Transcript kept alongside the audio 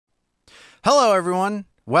Hello, everyone.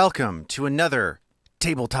 Welcome to another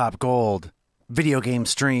Tabletop Gold video game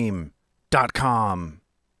stream.com.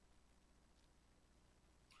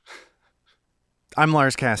 I'm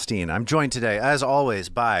Lars Castine. I'm joined today, as always,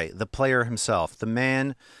 by the player himself, the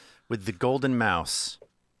man with the golden mouse,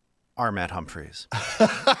 Armat Humphreys.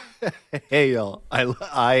 Hey, y'all.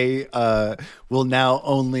 I will now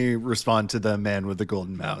only respond to the man with the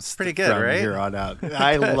golden mouse. Pretty good, from right? here on out.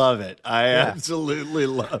 I love it. I absolutely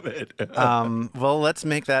love it. Well, let's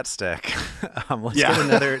make that stick. Let's get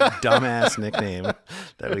another dumbass nickname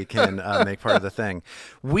that we can make part of the thing.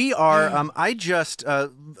 We are,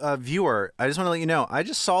 viewer, I just want to let you know, I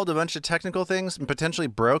just solved a bunch of technical things and potentially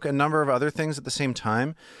broke a number of other things at the same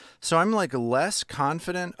time. So I'm like less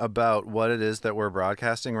confident about what it is that we're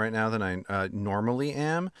broadcasting right now than I normally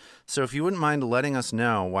am. So if you wouldn't mind letting us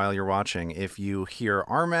know while you're watching if you hear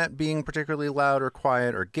Armat being particularly loud or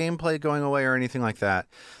quiet or gameplay going away or anything like that,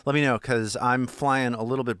 let me know because I'm flying a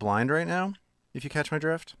little bit blind right now, if you catch my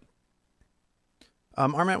drift.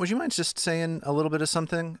 Armat, would you mind just saying a little bit of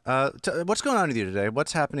something? What's going on with you today?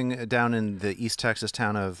 What's happening down in the East Texas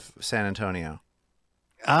town of San Antonio?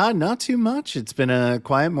 Not too much. It's been a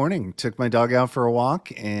quiet morning. Took my dog out for a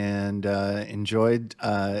walk and enjoyed.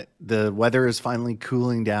 The weather is finally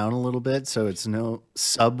cooling down a little bit, so it's no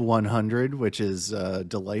sub 100, which is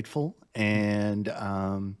delightful. And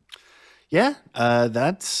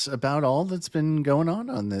that's about all that's been going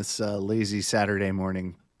on this lazy Saturday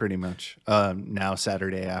morning, pretty much. Now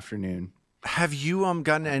Saturday afternoon. Have you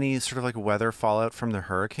gotten any sort of like weather fallout from the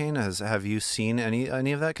hurricane? Have you seen any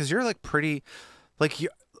of that? Because you're like pretty. Like,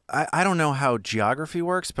 I don't know how geography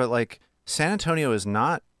works, but like San Antonio is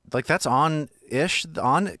not like that's kind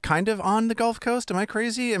of on the Gulf Coast. Am I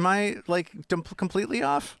crazy? Am I like completely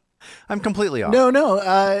off? I'm completely off. No.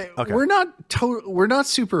 Okay. We're not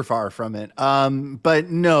super far from it.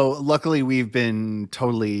 But no, luckily we've been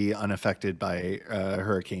totally unaffected by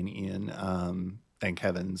Hurricane Ian. Thank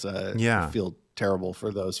heavens. I feel terrible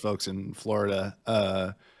for those folks in Florida.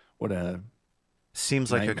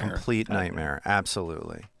 Seems like a complete nightmare.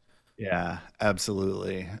 Absolutely. Yeah,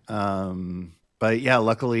 absolutely. But yeah,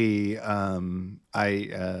 luckily,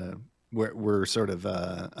 we're sort of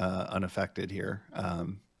unaffected here,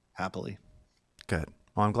 happily. Good.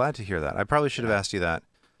 Well, I'm glad to hear that. I probably should have asked you that.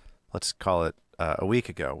 Let's call it a week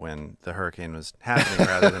ago when the hurricane was happening,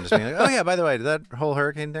 rather than just being like, "Oh yeah, by the way, did that whole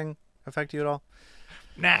hurricane thing affect you at all?"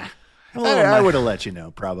 Nah. I would have let you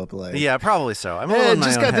know, probably. Yeah, probably so. I'm a little in my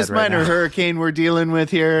just own got this head right minor now. hurricane we're dealing with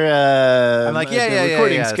here. I'm like, the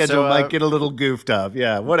recording schedule might get a little goofed up.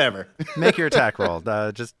 Yeah, whatever. Make your attack roll.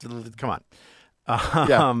 Just come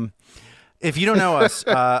on. If you don't know us,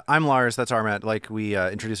 I'm Lars. That's Armat. Like we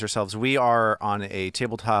introduce ourselves, we are on a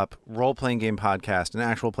tabletop role-playing game podcast, an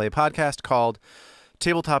actual play podcast called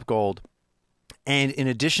Tabletop Gold. And in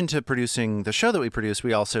addition to producing the show that we produce,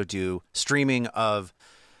 we also do streaming of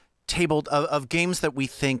games that we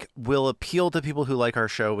think will appeal to people who like our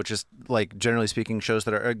show, which is, like, generally speaking, shows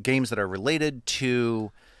that are games that are related to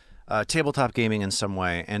tabletop gaming in some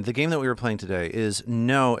way. And the game that we were playing today is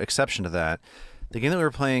no exception to that. The game that we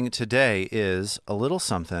were playing today is a little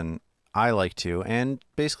something I like to, and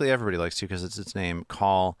basically everybody likes to because it's its name,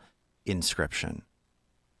 call Inscryption.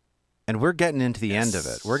 And we're getting into the end of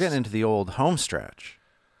it. We're getting into the old home stretch.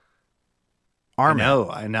 I know,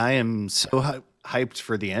 and I am so hyped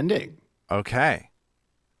for the ending. Okay.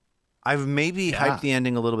 I've maybe hyped the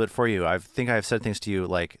ending a little bit for you. I think I've said things to you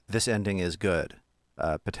like, this ending is good,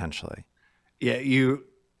 potentially. Yeah, you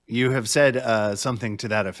have said something to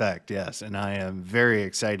that effect, yes, and I am very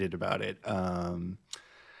excited about it.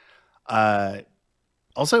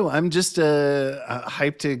 Also, I'm just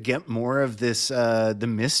hyped to get more of this, the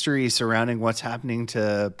mystery surrounding what's happening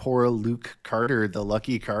to poor Luke Carter, the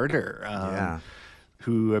Lucky Carter.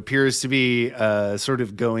 Who appears to be sort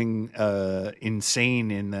of going insane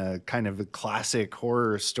in a kind of a classic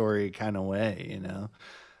horror story kind of way, you know?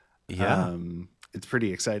 Yeah. It's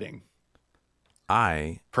pretty exciting.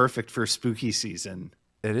 Perfect for spooky season.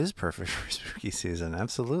 It is perfect for spooky season,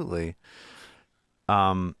 absolutely.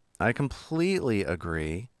 I completely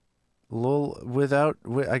agree. Without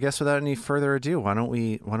any further ado, why don't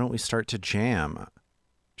we start to jam?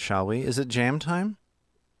 Shall we? Is it jam time?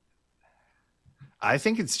 I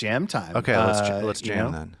think it's jam time. Okay, let's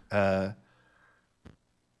jam then.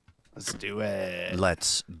 Let's do it.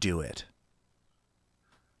 Let's do it.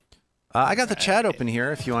 I got the chat open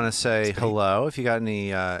here if you want to say hello, if you got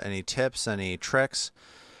any tips, any tricks.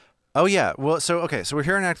 Oh yeah, well, so we're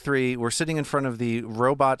here in Act 3. We're sitting in front of the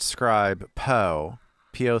robot scribe Poe,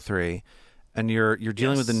 PO3, and you're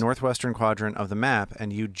dealing with the northwestern quadrant of the map,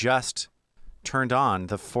 and you just turned on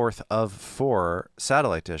the 4th of 4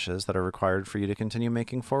 satellite dishes that are required for you to continue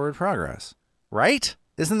making forward progress. Right?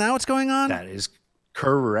 Isn't that what's going on? That is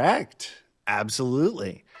correct.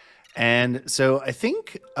 Absolutely. And so I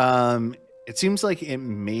think it seems like it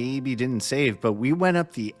maybe didn't save, but we went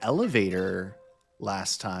up the elevator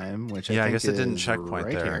last time, which I think I guess it didn't is checkpoint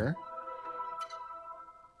right there. Here.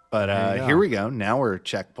 But here we go. Now we're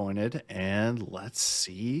checkpointed, and let's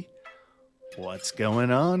see what's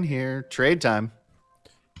going on here. Trade time.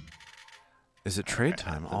 Is it trade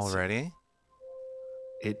time already?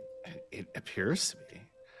 It appears to be.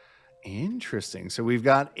 Interesting. So we've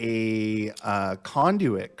got a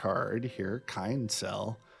conduit card here, kind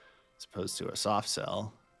sell, as opposed to a soft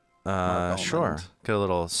sell. Sure. Get a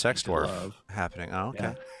little sex dwarf happening. Oh, okay.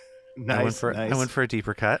 Yeah. Nice. I went for a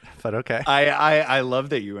deeper cut, but okay. I love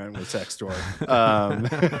that you went with sex dwarf.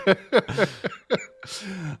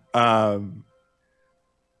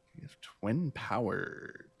 Twin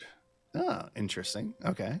powered. Oh, interesting.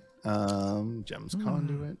 Okay. Gems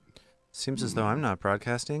conduit. Seems as though I'm not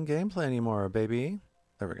broadcasting gameplay anymore, baby.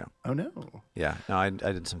 There we go. Oh no. Yeah. No, I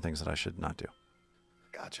did some things that I should not do.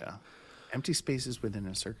 Gotcha. Empty spaces within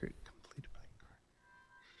a circuit completed by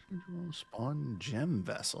card. Spawn gem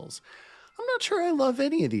vessels. I'm not sure I love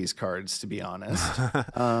any of these cards, to be honest.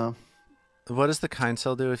 What does the kind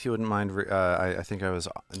cell do, if you wouldn't mind? I think I was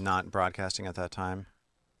not broadcasting at that time.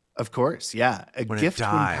 Of course, yeah. A gift when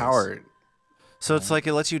powered. So it's like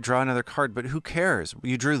it lets you draw another card, but who cares?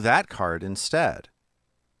 You drew that card instead.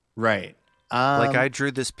 Right. Like I drew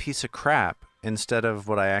this piece of crap instead of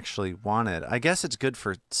what I actually wanted. I guess it's good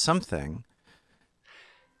for something.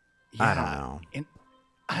 Yeah, I don't know.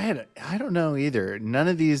 I don't know either. None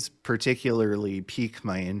of these particularly pique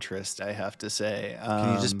my interest, I have to say.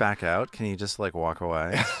 Can you just back out? Can you just like walk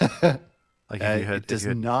away? Like it does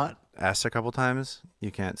not asked a couple times, you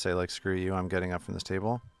can't say like screw you, I'm getting up from this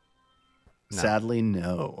table. No. Sadly,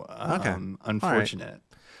 no. Okay. Unfortunate. Right.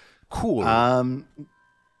 Cool.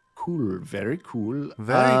 Cool. Very cool.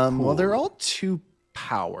 Very cool. Well, they're all 2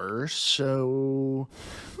 power, so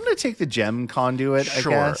I'm going to take the gem conduit,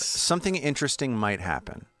 sure. I guess. Something interesting might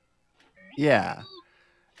happen. Yeah.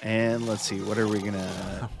 And let's see, what are we going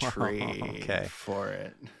to trade for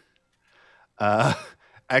it?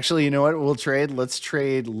 Actually, you know what? Let's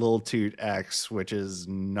trade Lil Toot X, which is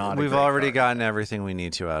not We've already gotten everything we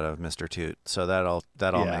need to out of Mr. Toot, so that all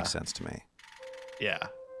makes sense to me. Yeah.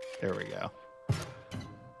 There we go.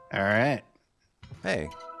 All right. Hey.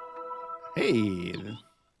 Hey.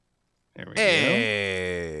 There we go.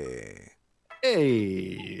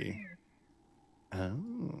 Hey.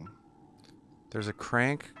 Oh. There's a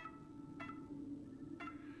crank.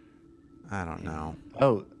 I don't know.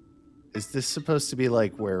 Oh. Is this supposed to be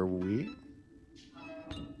like where we?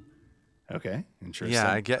 Okay, interesting.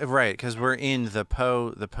 Yeah, I get right, because we're in the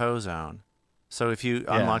Po zone. So if you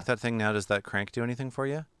unlock that thing now, does that crank do anything for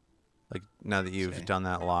you? Like now that you've done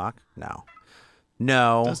that lock? No.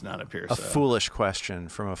 Does not appear so. A foolish question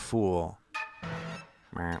from a fool.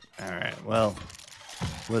 All right. Well,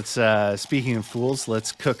 let's. Speaking of fools,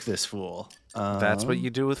 let's cook this fool. That's what you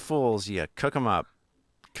do with fools. You cook them up.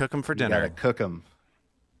 Cook them for dinner. You gotta cook them.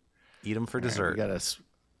 Eat them for dessert. We got a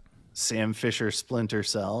Sam Fisher Splinter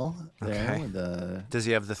Cell there. Okay. With does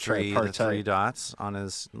he have the three dots on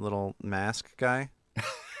his little mask guy?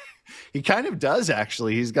 He kind of does,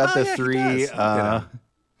 actually. He's got the 3.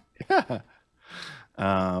 Yeah.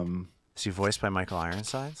 Is he voiced by Michael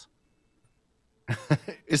Ironsides?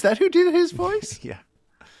 Is that who did his voice? Yeah.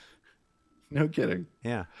 No kidding.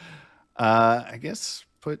 Yeah. I guess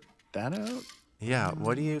put that out. Yeah.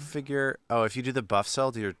 What do you figure? Oh, if you do the buff cell,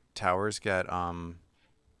 do your towers get oh,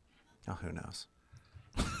 who knows?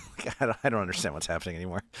 I don't understand what's happening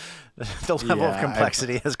anymore. The level of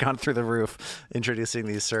complexity has gone through the roof introducing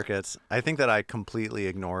these circuits. I think that I completely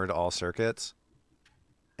ignored all circuits,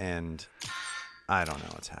 and I don't know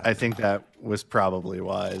what's happening. I think that was probably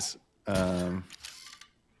wise. Right,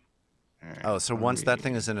 so once that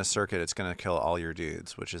thing is in a circuit, it's going to kill all your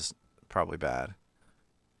dudes, which is probably bad.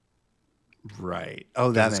 Right.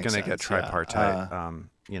 Oh, that's going to get tripartite.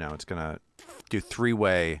 It's going to do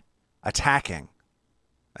 3-way attacking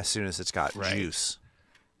as soon as it's got juice.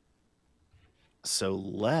 So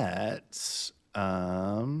let's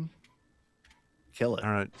kill it. I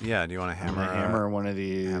don't know. Yeah, do you want to hammer one of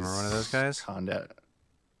these? Hammer one of those guys?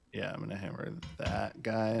 Yeah, I'm going to hammer that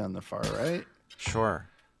guy on the far right. Sure.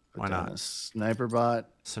 Why not? A sniper bot.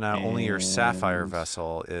 So now only your sapphire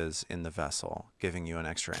vessel is in the vessel, giving you an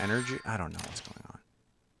extra energy. I don't know what's going on.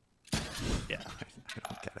 Yeah. I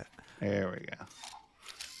don't get it. There we go.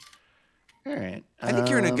 All right. I think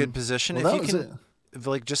you're in a good position. If you can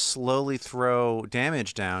like just slowly throw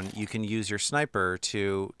damage down, you can use your sniper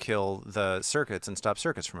to kill the circuits and stop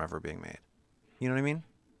circuits from ever being made. You know what I mean?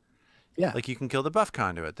 Yeah. Like you can kill the buff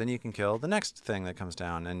conduit, then you can kill the next thing that comes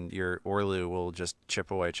down, and your Orlu will just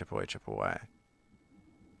chip away, chip away, chip away.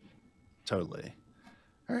 Totally.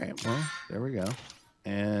 All right. Well, there we go.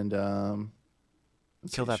 And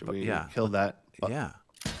kill that. Yeah. Kill that. Yeah.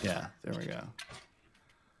 Yeah. There we go.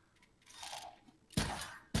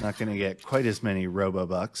 Not going to get quite as many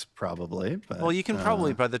Robobucks, probably. But well, you can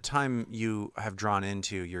probably by the time you have drawn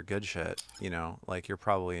into your good shit, you know, like you're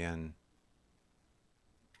probably in.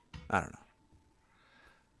 I don't know.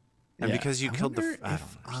 And yeah. because you killed the.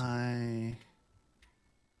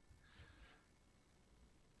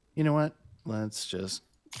 You know what? Let's just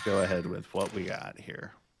go ahead with what we got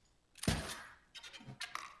here.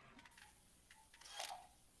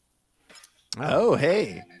 Oh,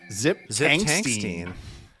 hey. Zip Tankstein.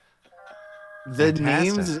 The Fantastic.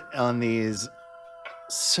 names on these,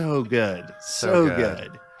 so good. So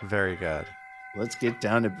good. Very good. Let's get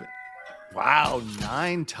down to... Wow,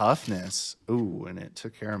 9 toughness. Ooh, and it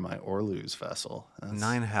took care of my Orlu's vessel. That's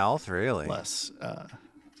 9 health, really? Less.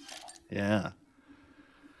 Yeah.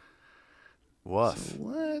 Woof. So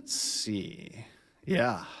let's see.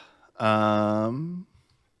 Yeah. Well,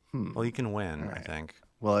 you can win, right. I think.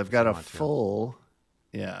 Well, I've got a full...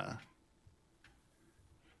 Yeah.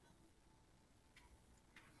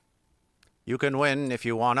 You can win if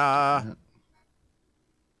you wanna.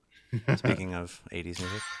 Speaking of 80s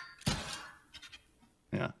music.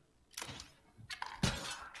 Yeah.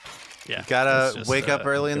 Yeah. You gotta wake up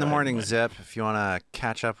early in the morning, Zip, if you wanna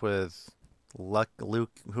catch up with Luke,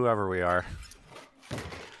 whoever we are.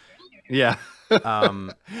 Yeah.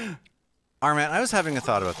 Arman, I was having a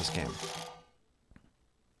thought about this game.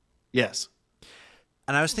 Yes.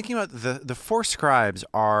 And I was thinking about the 4 scribes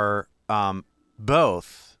are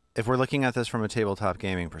both, if we're looking at this from a tabletop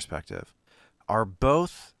gaming perspective, are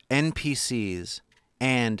both NPCs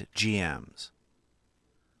and GMs.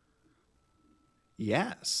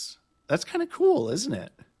 Yes. That's kind of cool, isn't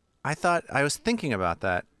it? I was thinking about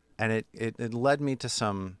that, and it led me to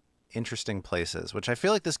some interesting places, which I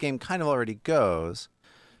feel like this game kind of already goes.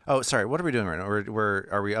 Oh, sorry. What are we doing right now?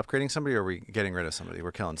 Are we upgrading somebody, or are we getting rid of somebody?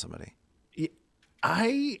 We're killing somebody.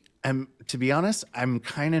 I am, to be honest, I'm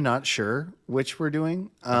kind of not sure which we're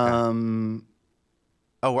doing. Okay.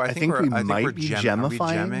 I think we might be gemifying. Are we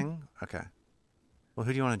gemming? Okay. Well,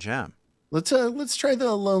 who do you want to gem? Let's try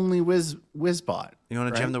the lonely Whizbot. You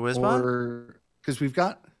want to gem the Whizbot? Because we've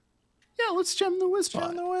got... Yeah, let's gem the Whizbot.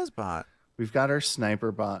 Gem the Whizbot. We've got our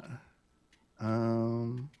sniper bot.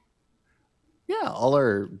 Yeah, all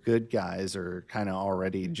our good guys are kind of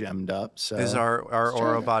already gemmed up. So is our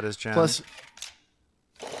Orobot is gemmed?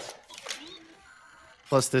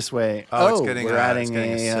 Plus this way. We're adding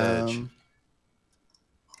a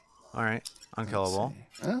all right, unkillable.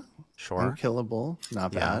 Sure. Unkillable,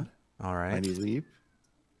 not bad. All right. Mighty Leap.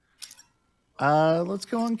 Let's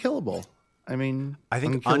go unkillable. I mean, I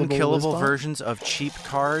think unkillable versions of cheap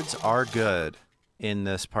cards are good in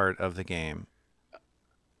this part of the game.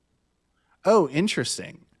 Oh,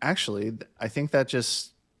 interesting. Actually, I think that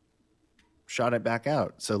just shot it back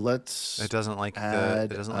out. So let's. It doesn't like you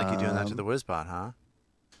doing that to the Whizbot, huh?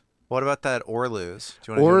 What about that Orlu's?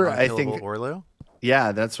 Do you want to do an unkillable Orlu?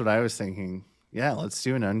 Yeah, that's what I was thinking. Yeah, let's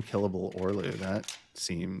do an unkillable Orlu. That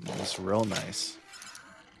seems real nice.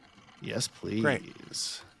 Yes, please. Great.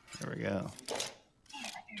 There we go.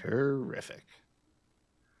 Terrific.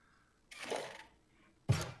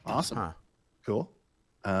 Awesome. Huh. Cool.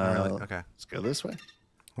 Okay. Let's go this way.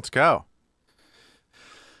 Let's go.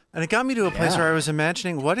 And it got me to a place where I was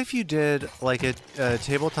imagining, what if you did like a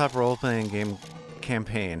tabletop role-playing game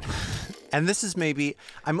campaign? And this is maybe,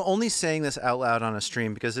 I'm only saying this out loud on a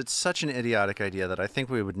stream because it's such an idiotic idea that I think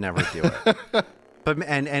we would never do it. But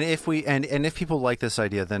if people like this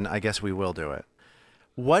idea, then I guess we will do it.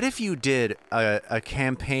 What if you did a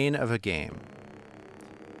campaign of a game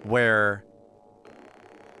where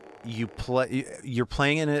you're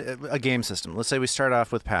playing in a game system? Let's say we start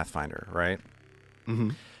off with Pathfinder, right?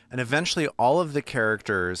 Mm-hmm. And eventually all of the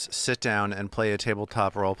characters sit down and play a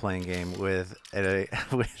tabletop role-playing game with an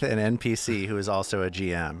NPC who is also a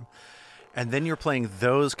GM. And then you're playing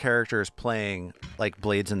those characters playing like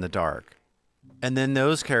Blades in the Dark. And then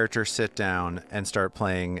those characters sit down and start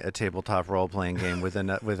playing a tabletop role-playing game with a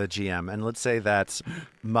GM. And let's say that's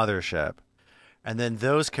Mothership. And then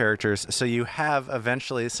those characters, so you have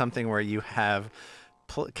eventually something where you have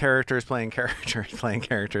characters playing characters playing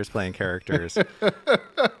characters playing characters.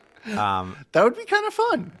 That would be kind of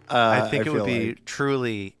fun. I think it would be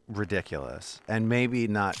truly ridiculous and maybe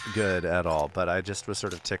not good at all, but I just was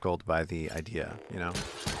sort of tickled by the idea, you know?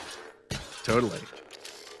 Totally.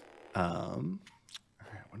 All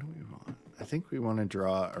right, what do we want? I think we want to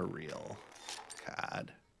draw a real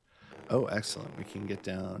card. Oh, excellent. We can get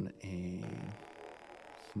down a...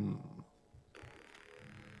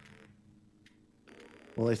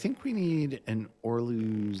 Well, I think we need an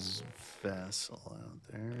Orlu's vessel out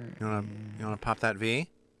there. You wanna pop that V?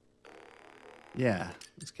 Yeah,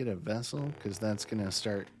 let's get a vessel because that's going to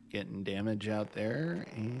start getting damage out there.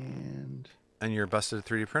 And your busted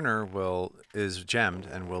 3D printer is gemmed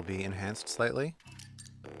and will be enhanced slightly.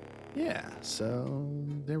 Yeah, so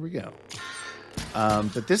there we go.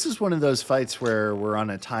 But this is one of those fights where we're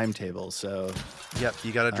on a timetable, so... Yep,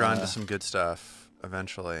 you got to draw into some good stuff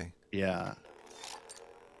eventually. Yeah.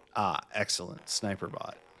 Excellent. Sniper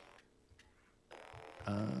bot.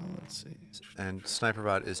 Let's see. And Sniper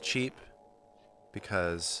bot is cheap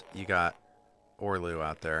because you got Orlu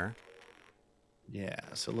out there. Yeah,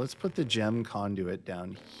 so let's put the gem conduit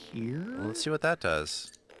down here. Well, let's see what that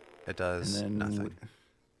does. It does nothing.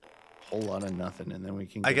 Whole lot of nothing, and then we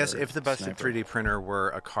can. I guess if the busted 3D printer were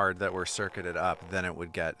a card that were circuited up, then it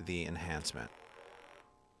would get the enhancement.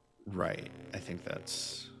 Right. I think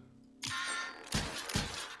that's.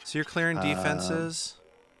 So you're clearing defenses.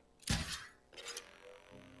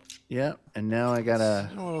 Yeah, and now I gotta.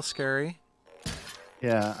 A little scary.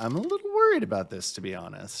 Yeah, I'm a little worried about this, to be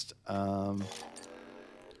honest. I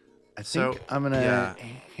think I'm gonna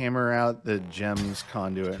hammer out the gems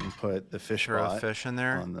conduit and put the fish bot a fish in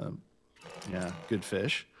there on the. Yeah, good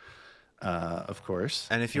fish, of course.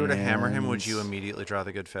 And if you were to hammer him, would you immediately draw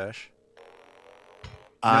the good fish?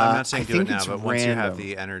 No, I'm not saying do it now, but once you have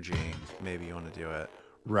the energy, maybe you want to do it.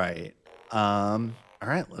 Right. All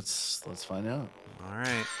right, let's find out. All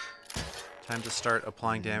right. Time to start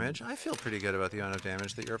applying damage. I feel pretty good about the amount of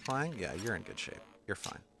damage that you're applying. Yeah, you're in good shape. You're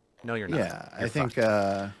fine. No, you're not. Yeah, you're I think...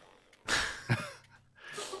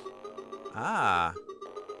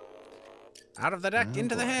 Out of the deck,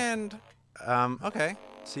 into the hand. Okay.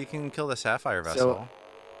 So you can kill the sapphire vessel. So,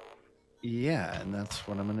 yeah, and that's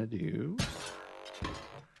what I'm going to do.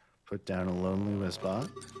 Put down a lonely Wisbot.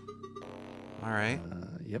 All right.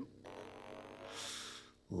 Yep.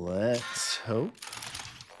 Let's hope.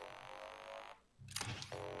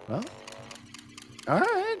 Well, all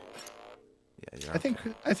right. Yeah, you're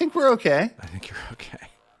I think we're okay. I think you're okay.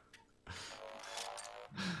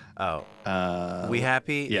 Oh. We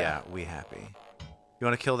happy? Yeah, we happy. You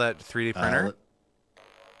want to kill that 3D printer?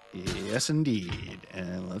 Yes, indeed.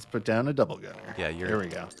 And let's put down a double gunner. Yeah, there we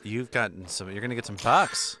go. You've gotten some. You're gonna get some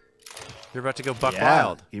bucks. You're about to go buck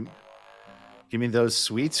wild. Give me those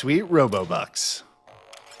sweet, sweet Robo Bucks.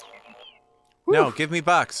 No, give me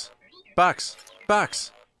bucks. Bucks.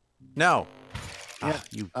 Bucks. No. Yeah.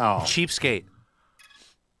 You cheapskate.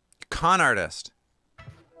 Con artist.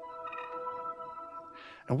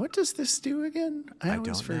 And what does this do again? I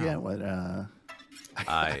always forget what. I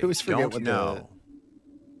always forget what know.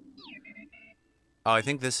 Oh, I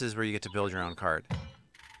think this is where you get to build your own card.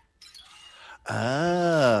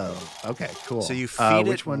 Oh, okay, cool. So you feed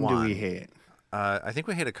which one do we hate? I think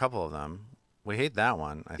we hate a couple of them. We hate that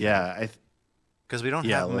one. I think. Yeah, because we don't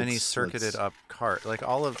have many circuited up cards. Like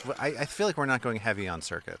all of, I feel like we're not going heavy on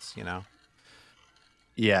circuits. You know.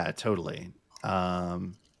 Yeah, totally.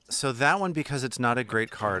 So that one, because it's not a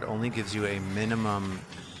great card, only gives you a minimum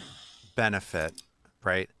benefit,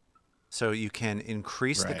 right? So you can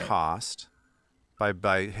increase the cost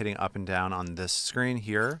by hitting up and down on this screen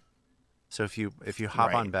here. So if you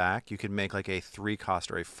hop on back, you could make like a 3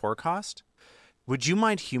 cost or a 4 cost. Would you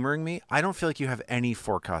mind humoring me? I don't feel like you have any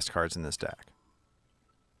 4 cost cards in this deck.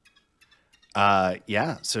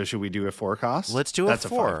 Yeah. So should we do a 4 cost? Let's do That's a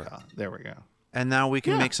 4. A 5 cost. There we go. And now we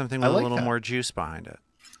can make something with a little more juice behind it.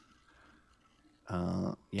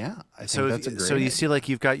 Yeah, I think that's a great So you see, like,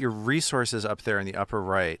 you've got your resources up there in the upper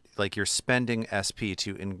right. Like, you're spending SP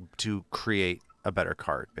to create a better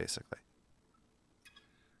card, basically.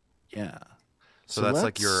 Yeah. So that's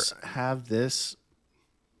like your... have this...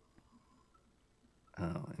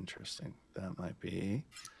 Oh, interesting. That might be...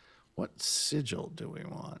 What sigil do we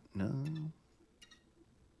want? No.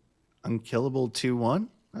 Unkillable 2/1?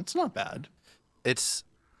 That's not bad. It's...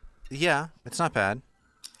 Yeah, it's not bad.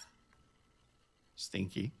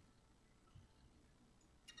 Stinky.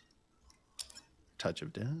 Touch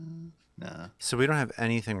of Death? Nah. So we don't have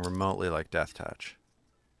anything remotely like Death Touch.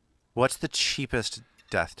 What's the cheapest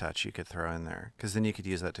Death Touch you could throw in there? Because then you could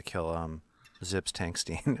use that to kill Zips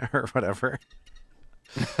Tankstein or whatever.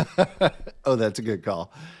 Oh, that's a good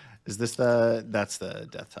call. Is this that's the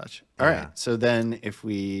death touch? All right. So then if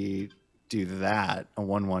we do that, a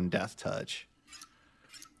 1/1 death touch.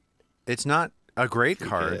 It's not a great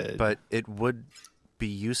card, but it would be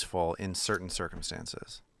useful in certain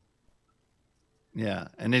circumstances. Yeah,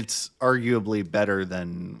 and it's arguably better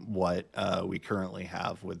than what we currently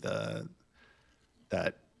have with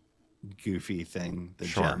that goofy thing, the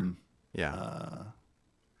gem. Yeah.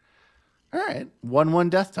 All right, 1/1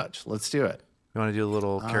 death touch. Let's do it. You want to do a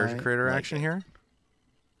little character creator action here?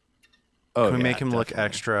 Oh, can we make him look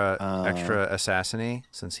extra assassiny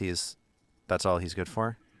since that's all he's good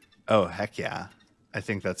for? Oh, heck yeah. I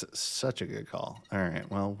think that's such a good call. All right.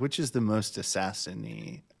 Well, which is the most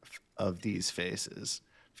assassiny of these faces?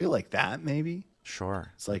 I feel like that maybe.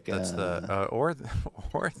 Sure. It's like that's or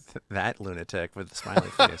that lunatic with the smiley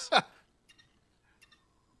face.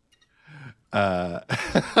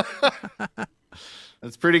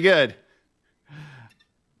 That's pretty good.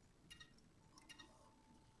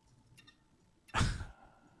 Let's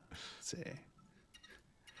see.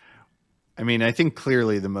 I mean, I think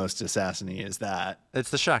clearly the most assassiny is that. It's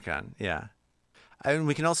the shotgun, yeah. I mean,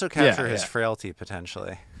 we can also capture his frailty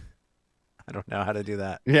potentially. I don't know how to do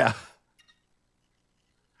that. Yeah.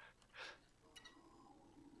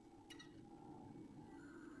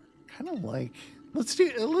 Kind of like let's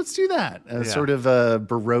do that. Sort of a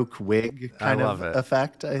Baroque wig kind of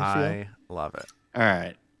effect. I feel. I love it. All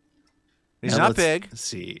right. He's not big. Let's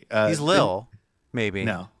see. He's Lil, maybe.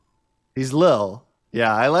 No, he's Lil.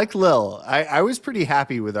 Yeah, I like Lil. I was pretty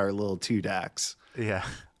happy with our little 2 decks. Yeah.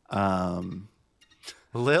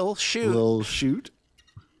 Lil Shoot. Lil Shoot.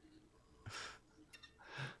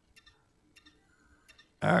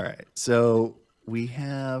 All right. So we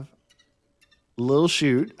have Lil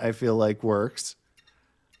Shoot, I feel like works.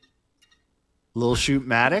 Lil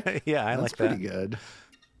Shoot-matic. Yeah, I like that. That's pretty good.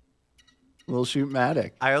 Lil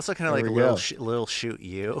Shoot-matic. I also kind of like Lil Shoot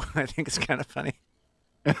You. I think it's kind of funny.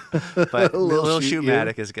 But Lil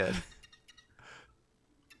Shoot-matic is good.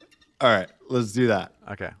 All right, let's do that.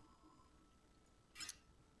 Okay.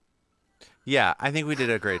 Yeah, I think we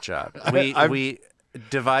did a great job. We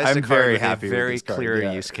devised a card with a very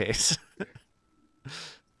clear use case.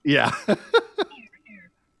 Yeah.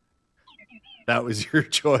 That was your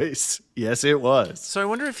choice. Yes, it was. So I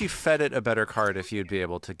wonder if you fed it a better card, if you'd be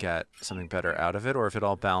able to get something better out of it, or if it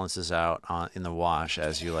all balances out in the wash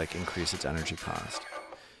as you like increase its energy cost.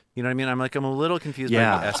 You know what I mean? I'm a little confused by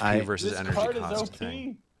the SP versus energy cost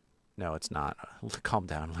thing. No, it's not. Calm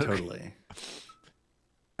down, Luke. Totally.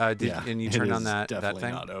 And you turned on that definitely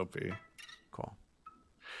thing? Not OP. Cool.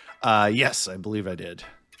 Yes, I believe I did.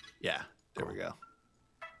 Yeah, there we go.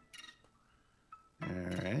 All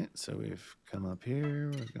right, so we've come up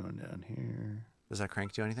here. We're going down here. Does that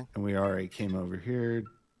crank do anything? And we already came over here.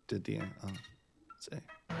 Did the let's see.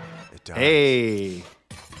 It does. Hey.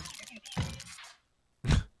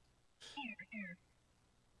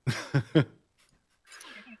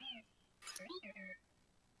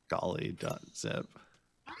 Golly.zip.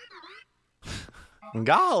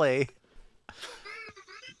 Golly.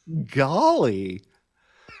 Golly.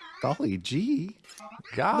 Golly gee.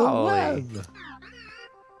 Golly.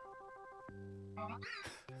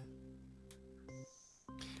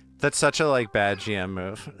 That's such a like bad GM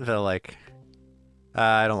move. They're like,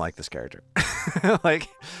 I don't like this character. Like,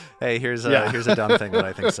 hey, here's a dumb thing that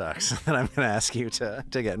I think sucks that I'm gonna ask you to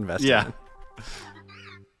get invested in.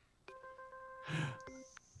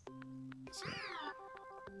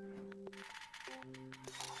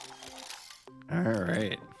 All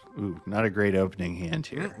right. Ooh, not a great opening hand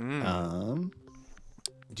here.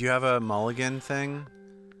 Do you have a mulligan thing?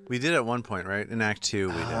 We did at one point, right? In Act 2,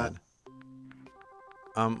 we did.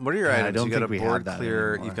 What are your items? I don't you got think a we board have that clear,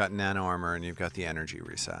 anymore. you've got nano armor, and you've got the energy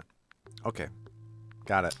reset. Okay.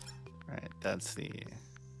 Got it. All right, that's the...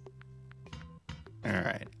 All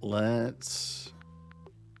right, let's...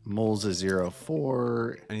 Mole's a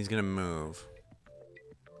 0/4. And he's going to move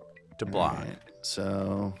to block. Right,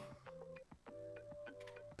 so...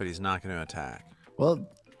 But he's not going to attack. Well...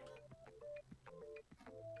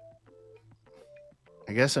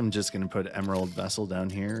 I guess I'm just going to put Emerald Vessel down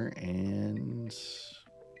here and...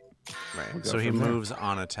 Right. We'll so he moves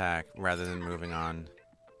on attack rather than moving on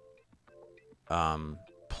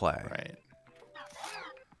play. Right.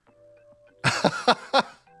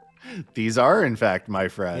 These are, in fact, my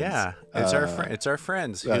friends. Yeah, it's our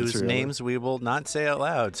friends whose names we will not say out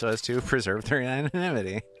loud so as to preserve their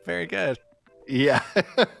anonymity. Very good. Yeah.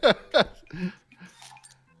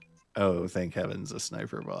 Oh, thank heavens, a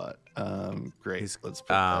sniper bot. Great. Let's put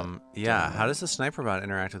that yeah. down. How does the sniper bot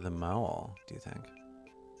interact with the mole, do you think?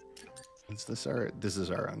 This is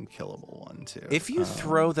our unkillable one too. If you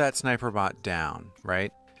throw that sniper bot down,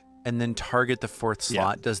 right, and then target the 4th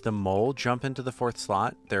slot, does the mole jump into the 4th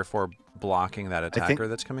slot, therefore blocking that attacker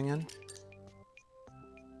that's coming in?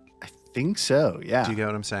 I think so. Yeah. Do you get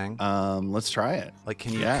what I'm saying? Let's try it. Like,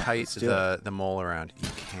 can you kite the mole around? You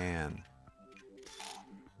can.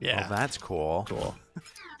 Yeah. Well, that's cool. Cool.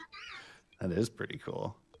 That is pretty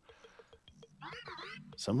cool.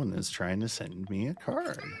 Someone is trying to send me a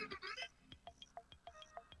card.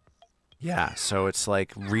 Yeah, so it's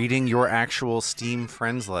like reading your actual Steam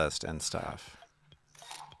friends list and stuff.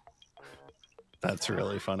 That's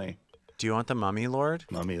really funny. Do you want the Mummy Lord?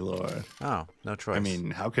 Mummy Lord. Oh, no choice. I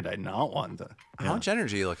mean, how could I not want the... Yeah. How much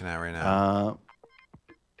energy are you looking at right now?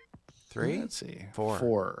 3? Let's see. 4.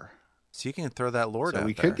 4. So you can throw that Lord out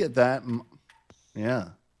we there. could get that. Yeah.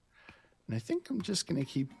 And I think I'm just going to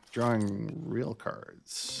keep drawing real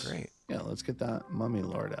cards. Great. Yeah, let's get that Mummy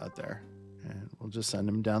Lord out there. And we'll just send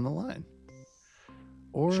him down the line.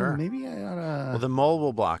 Or maybe I oughta... Well, the mole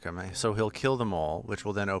will block him, so he'll kill the mole, which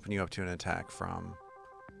will then open you up to an attack from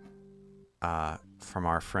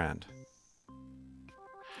our friend.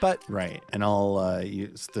 But right, and I'll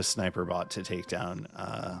use the sniper bot to take down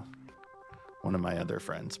one of my other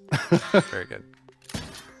friends. Very good.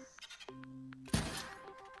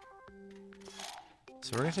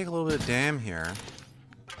 So we're gonna take a little bit of damn here.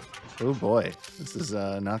 Oh boy, this is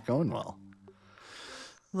not going well.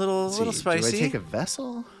 Little spicy. Do I take a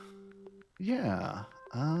vessel? Yeah.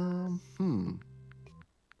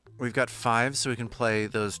 We've got 5, so we can play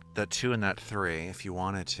that 2 and that 3 if you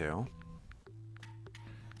wanted to.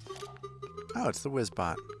 Oh, it's the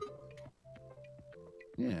Whizbot.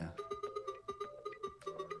 Yeah.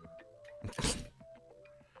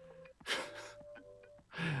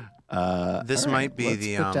 This might be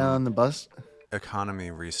the put down the bus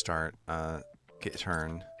economy restart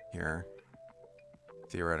turn here,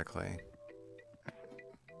 theoretically.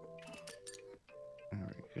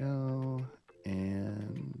 There we go,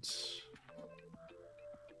 and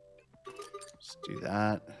let's do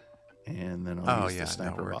that, and then I'll use the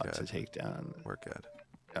sniper bot to take down. We're good.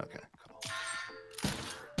 Okay, cool.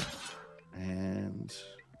 And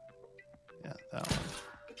yeah, that one.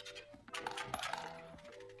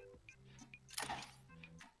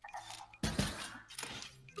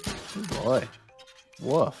 Oh boy.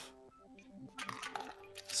 Woof.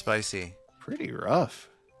 Spicy. Pretty rough.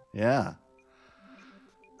 Yeah.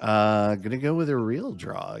 Gonna go with a real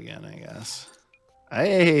draw again, I guess.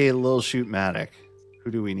 Hey, little shootmatic.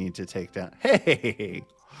 Who do we need to take down? Hey!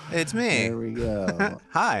 It's me. There we go.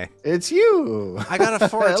 Hi. It's you. I got a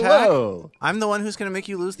 4 attack. Hello. I'm the one who's gonna make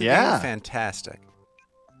you lose the game. Fantastic.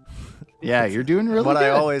 Yeah, you're doing really what good. I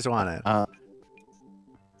always wanted.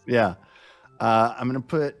 Yeah. I'm gonna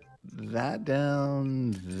put that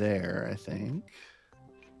down there, I think.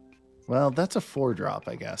 Well, that's a 4-drop,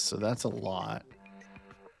 I guess, so that's a lot.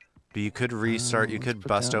 But you could restart. You could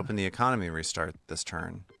bust open the economy restart this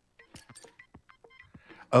turn.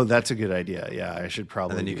 Oh, that's a good idea. Yeah, I should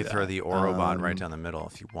probably. And then you could throw the Orobot right down the middle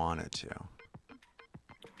if you wanted to.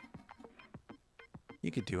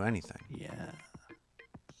 You could do anything. Yeah.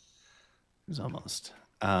 It was almost.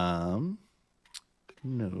 No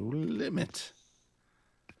limit.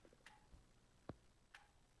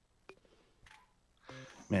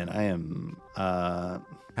 Man, I am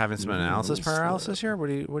having some analysis paralysis here.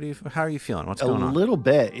 How are you feeling? What's going on? A little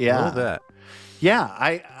bit, yeah. A little bit. Yeah,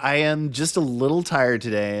 I am just a little tired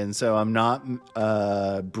today, and so I'm not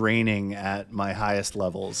braining at my highest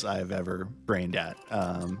levels I've ever brained at.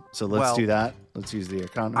 So let's do that. Let's use the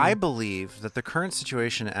economy. I believe that the current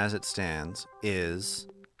situation as it stands is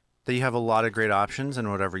that you have a lot of great options, and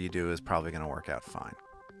whatever you do is probably going to work out fine.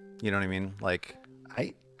 You know what I mean? Like,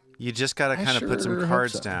 you just got to kind of put some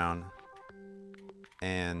cards down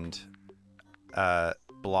and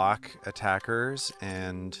block attackers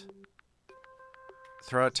and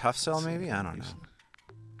throw out Tough Cell, maybe? I don't know.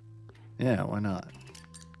 Yeah, why not?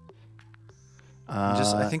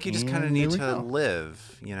 I think you just kind of need to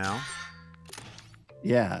live, you know?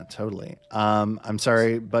 Yeah, totally. I'm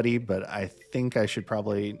sorry, buddy, but I think I should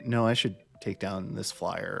probably... No, I should take down this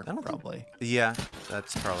flyer, probably. Yeah,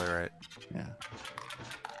 that's probably right. Yeah.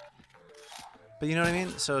 But you know what I mean?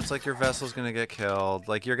 So it's like your vessel's going to get killed.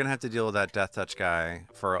 Like, you're going to have to deal with that Death Touch guy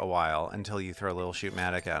for a while until you throw a little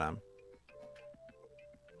Shootmatic at him.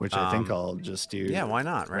 Which I think I'll just do. Yeah, why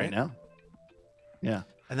not, right? Now. Yeah.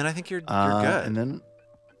 And then I think you're good. And then,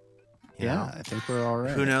 I think we're all right.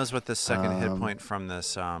 Who knows what the second hit point from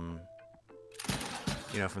this, from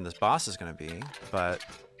this boss is going to be. But,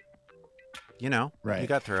 you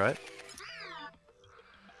got through it.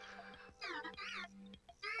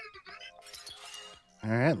 All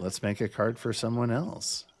right, let's make a card for someone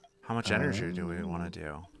else. How much energy do we want to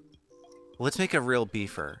do? Let's make a real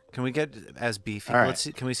beefer. Can we get as beefy? All right. Let's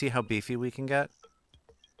see, can we see how beefy we can get?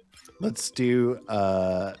 Let's do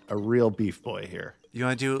a real beef boy here. You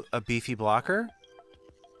want to do a beefy blocker?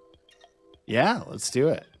 Yeah, let's do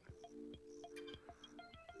it.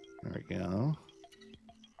 There we go.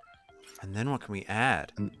 And then what can we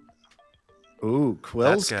add? Ooh,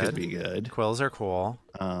 quills could be good. Quills are cool.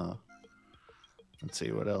 Let's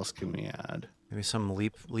see, what else can we add? Maybe some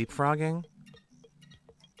leapfrogging?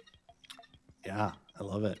 Yeah, I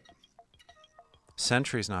love it.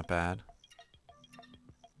 Sentry's not bad.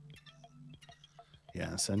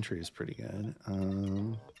 Yeah, Sentry is pretty good.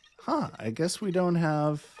 I guess we don't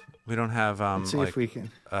have... We don't have, let's see if we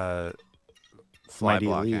can... fly Mighty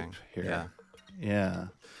blocking. Leap here. Yeah. Yeah.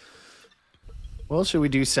 Well, should we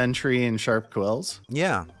do Sentry and Sharp Quills?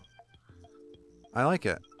 Yeah. I like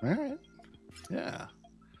it. All right. Yeah.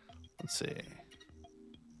 Let's see.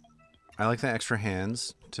 I like the extra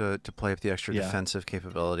hands to play up the extra defensive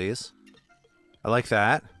capabilities. I like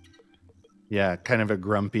that. Yeah, kind of a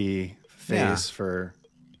grumpy face for...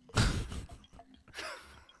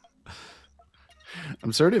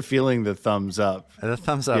 I'm sort of feeling the thumbs up. The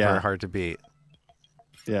thumbs up are hard to beat.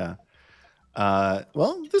 Yeah.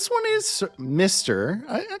 Well, this one is Mr.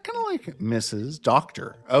 I kind of like Mrs.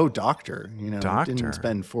 Doctor. Oh, Doctor. You know, didn't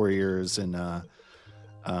spend 4 years in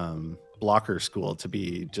blocker school to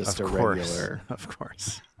be just a regular. Of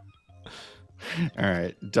course. All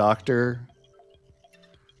right, Doctor.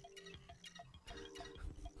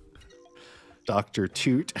 Dr.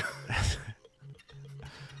 Toot. I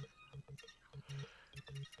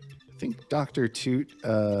think Dr. Toot.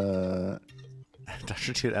 Dr.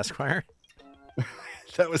 Toot Esquire?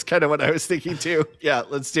 That was kind of what I was thinking too. Yeah,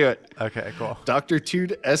 let's do it. Okay, cool. Dr.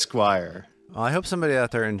 Toot Esquire. Well, I hope somebody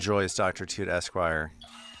out there enjoys Dr. Toot Esquire.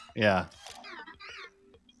 Yeah.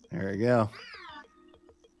 There we go.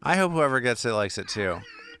 I hope whoever gets it likes it too.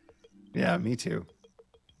 Yeah, me too.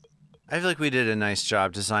 I feel like we did a nice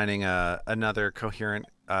job designing another coherent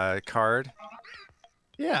card.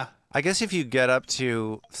 Yeah. I guess if you get up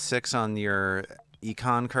to 6 on your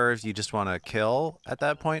econ curve, you just want to kill at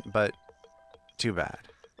that point, but too bad.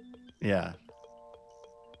 Yeah.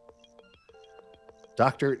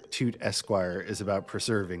 Dr. Toot Esquire is about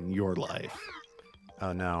preserving your life.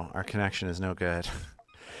 Oh no, our connection is no good.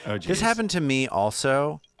 Oh, geez. This happened to me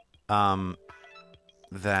also.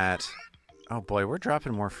 That, oh boy, we're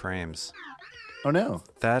dropping more frames. Oh no.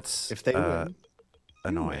 That's if they win,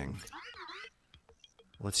 annoying.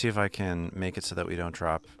 Let's see if I can make it so that we don't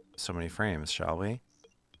drop so many frames, shall we?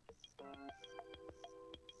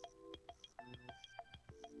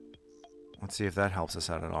 Let's see if that helps us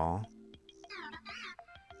out at all.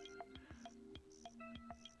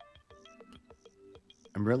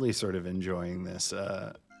 I'm really sort of enjoying this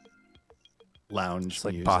lounge It's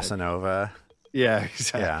like music. bossa nova. Yeah,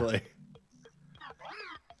 exactly. Yeah.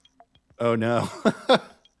 Oh no.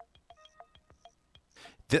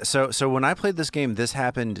 So when I played this game, this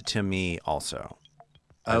happened to me also.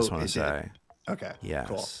 I just want to say. Okay. Yes,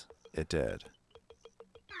 cool. It did.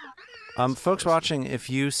 Folks watching, if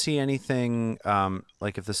you see anything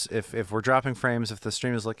like if we're dropping frames, if the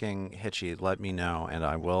stream is looking hitchy, let me know and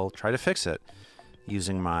I will try to fix it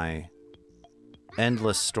using my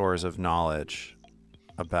endless stores of knowledge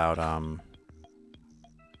about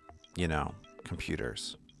you know,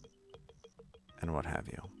 computers and what have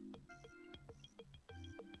you.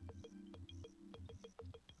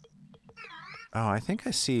 Oh, I think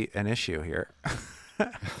I see an issue here.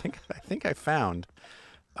 I think I found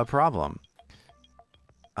a problem.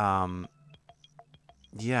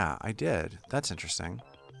 Yeah, I did. That's interesting.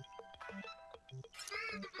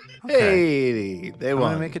 Okay. Hey, they won. I'm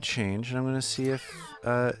gonna make a change, and I'm gonna see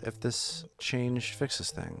if this change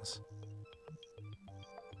fixes things.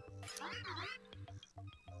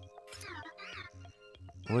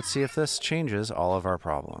 Let's see if this changes all of our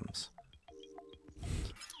problems.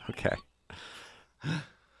 Okay.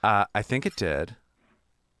 I think it did.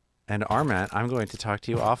 And Armat, I'm going to talk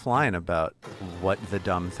to you offline about what the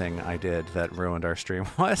dumb thing I did that ruined our stream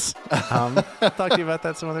was. I'll talk to you about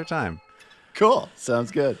that some other time. Cool.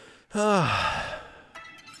 Sounds good.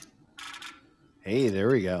 Hey, there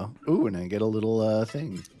we go. Ooh, and I get a little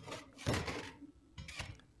thing.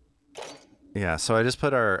 Yeah, so I just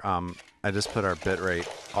put our bit rate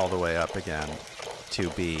all the way up again to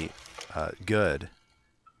be good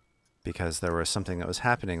because there was something that was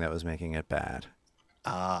happening that was making it bad.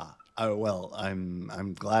 Oh, well,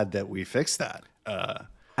 I'm glad that we fixed that.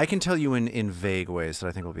 I can tell you in vague ways that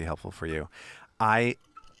I think will be helpful for you. I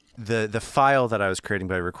the file that I was creating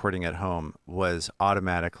by recording at home was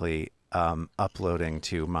automatically uploading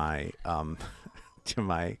to my to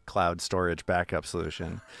my cloud storage backup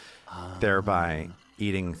solution, thereby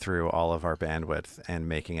eating through all of our bandwidth and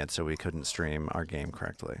making it so we couldn't stream our game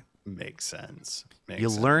correctly. Makes sense. You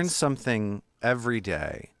learn something every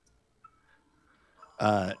day.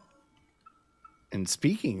 And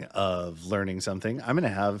speaking of learning something, I'm going to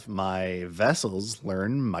have my vessels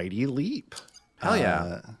learn Mighty Leap. Hell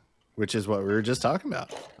yeah. Which is what we were just talking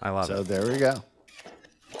about. I love it. So there we go.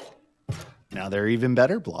 Now they're even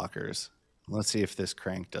better blockers. Let's see if this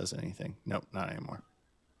crank does anything. Nope, not anymore.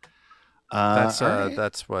 That's right.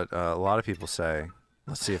 that's what a lot of people say.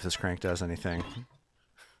 Let's see if this crank does anything.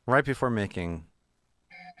 Right before making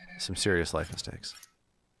some serious life mistakes.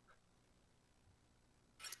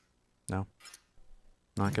 No?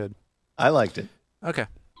 Not good? I liked it. Okay.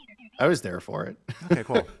 I was there for it. Okay,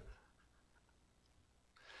 cool.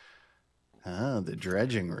 Oh, the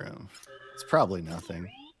dredging room. It's probably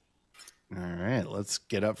nothing. All right, let's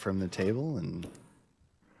get up from the table and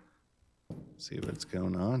see what's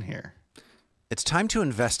going on here. It's time to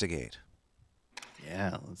investigate.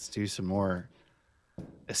 Yeah, let's do some more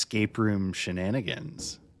escape room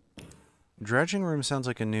shenanigans. Dredging room sounds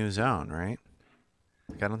like a new zone, right?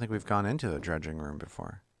 Like, I don't think we've gone into a dredging room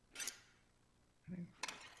before.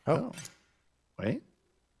 Oh. Wait.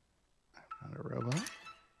 I'm not a robot.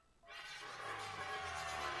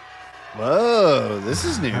 Whoa, this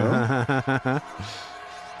is new.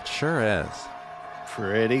 Sure is.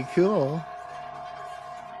 Pretty cool.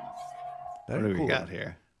 Very what do cool. we got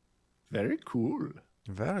here? Very cool.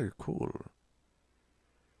 Very cool.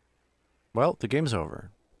 Well, the game's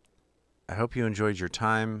over. I hope you enjoyed your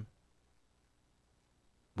time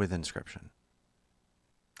with Inscryption.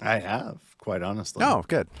 I have, quite honestly. Oh,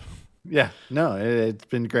 good. Yeah, no, it's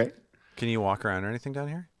been great. Can you walk around or anything down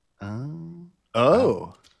here?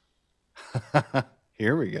 Oh.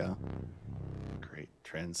 Here we go. Great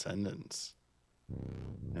transcendence.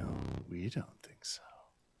 No, we don't think so.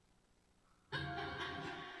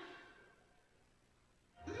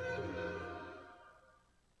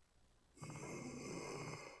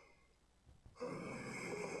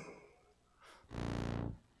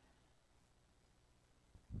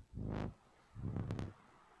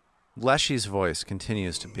 Leshy's voice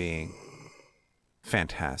continues to be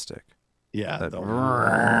fantastic. Yeah. That-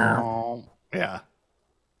 Yeah.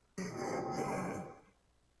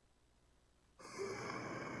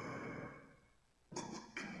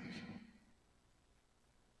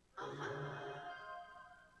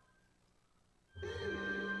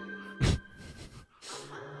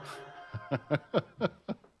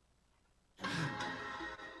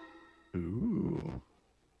 Ooh.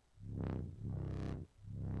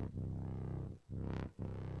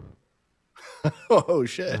 Oh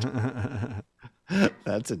shit.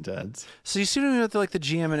 That's intense. So you see what I mean with like the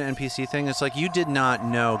GM and NPC thing? It's like you did not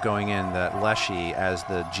know going in that Leshy, as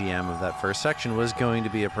the GM of that first section, was going to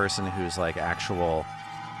be a person whose like actual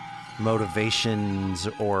motivations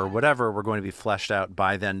or whatever were going to be fleshed out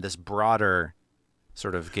by then this broader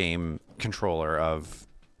sort of game controller of,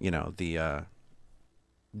 you know, the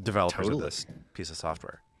developers of this piece of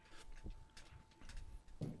software.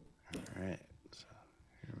 All right. So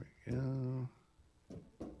here we go.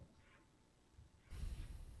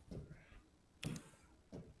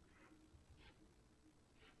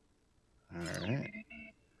 All right.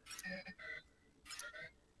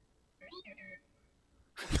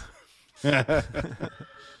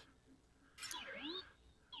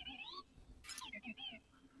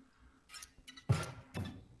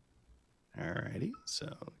 Alrighty,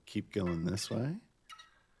 so keep going this way.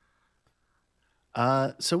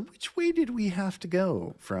 So which way did we have to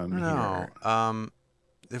go from here?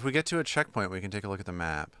 If we get to a checkpoint, we can take a look at the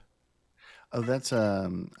map. Oh, that's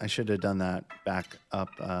I should have done that back up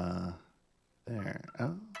there.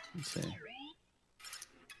 Oh, let's see.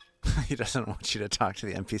 He doesn't want you to talk to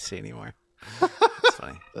the NPC anymore. That's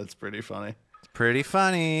funny. That's pretty funny. It's pretty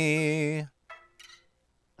funny.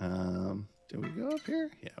 Did we go up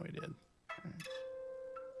here? Yeah, we did.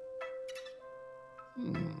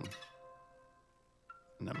 Right.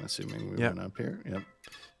 And I'm assuming we went up here. Yep.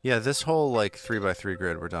 Yeah, this whole like 3x3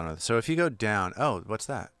 grid we're done with. So if you go down, oh, what's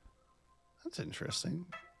that? That's interesting.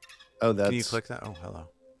 Oh, that's. Can you click that? Oh, hello.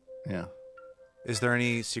 Yeah. Is there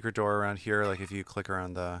any secret door around here? Like if you click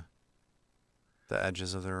around the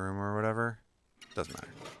edges of the room or whatever? Doesn't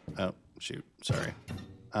matter. Oh, shoot. Sorry.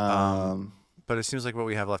 But it seems like what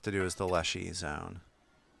we have left to do is the Leshy zone.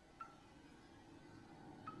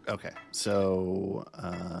 Okay. So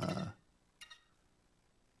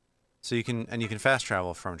So you can fast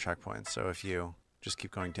travel from checkpoints. So if you Just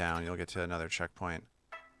keep going down. You'll get to another checkpoint.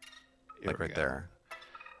 Like right there.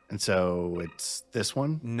 And so it's this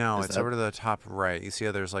one? No, it's over to the top right. You see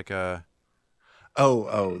how there's like a...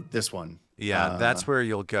 Oh, this one. Yeah, that's where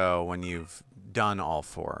you'll go when you've done all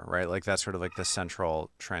 4, right? Like that's sort of like the central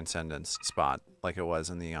transcendence spot, like it was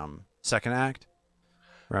in the second act.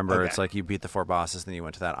 Remember, it's like you beat the 4 bosses, then you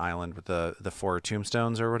went to that island with the 4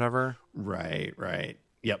 tombstones or whatever. Right.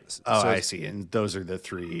 Yep. Oh, so I see. And those are the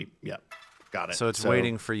 3. Yep. Got it. So it's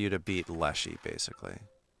waiting for you to beat Leshy, basically.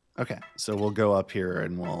 Okay. So we'll go up here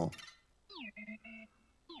and we'll...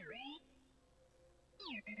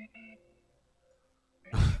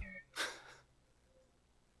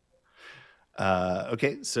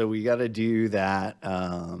 Okay, so we got to do that.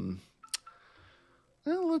 Well,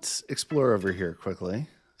 let's explore over here quickly.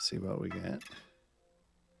 See what we get.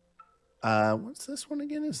 What's this one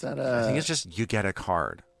again? Is that I think it's just you get a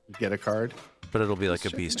card. You get a card? But it'll be like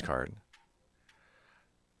a beast card.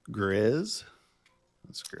 Grizz?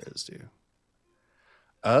 What's Grizz do?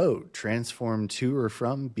 Oh, transform to or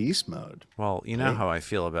from beast mode. Well, you know how I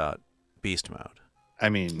feel about beast mode. I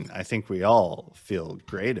mean, I think we all feel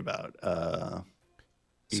great about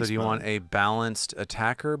So do you want a balanced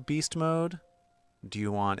attacker beast mode? Do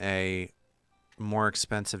you want a more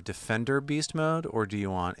expensive defender beast mode? Or do you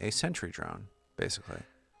want a sentry drone, basically?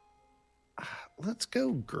 Let's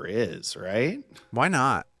go Grizz, right? Why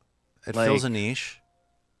not? It fills a niche.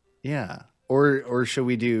 Yeah. Or should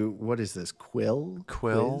we do, what is this, Quill?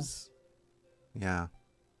 Quiz? Yeah.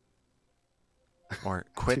 Or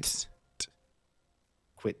Quit.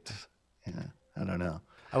 Quit. Yeah, I don't know.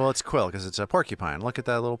 Oh, well, it's Quill because it's a porcupine. Look at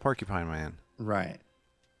that little porcupine man. Right.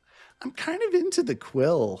 I'm kind of into the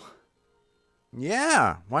Quill.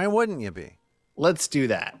 Yeah. Why wouldn't you be? Let's do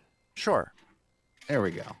that. Sure. There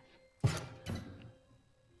we go.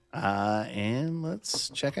 And let's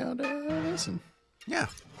check out this one. Yeah.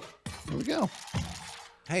 Here we go.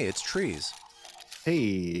 Hey, it's trees.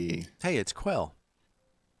 Hey. Hey, it's Quill.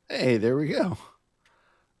 Hey, there we go.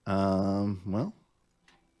 Well,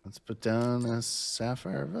 let's put down a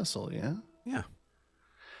sapphire vessel, yeah? Yeah.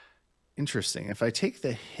 Interesting. If I take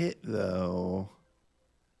the hit, though,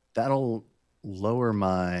 that'll lower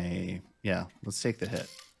my... Yeah, let's take the hit.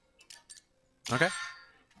 Okay.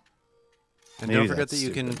 And Maybe don't forget that you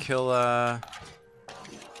can kill... Uh-oh,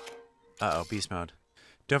 beast mode.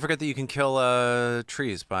 Don't forget that you can kill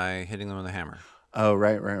trees by hitting them with a hammer. Oh,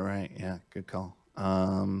 right. Yeah, good call.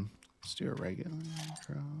 Let's do a regular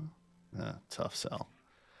draw. Tough cell.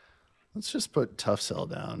 Let's just put tough cell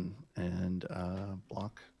down and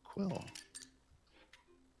block Quill.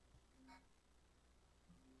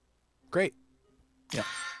 Great. Yeah,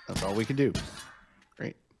 that's all we can do.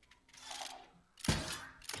 Great.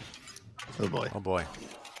 Oh boy. Oh boy.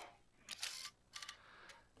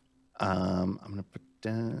 I'm gonna put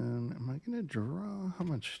down. Am I gonna draw? How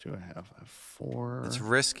much do I have? I have 4. It's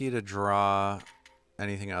risky to draw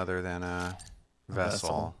anything other than a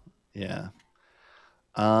vessel. Yeah.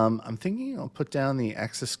 I'm thinking I'll put down the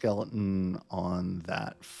exoskeleton on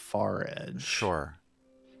that far edge. Sure.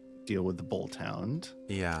 Deal with the bolt hound.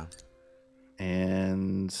 Yeah.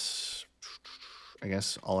 And I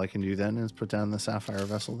guess all I can do then is put down the sapphire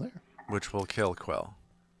vessel there. Which will kill Quill.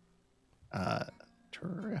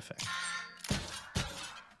 Terrific.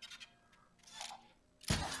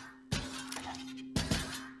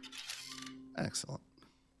 Excellent.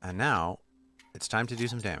 And now it's time to do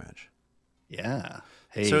some damage. Yeah.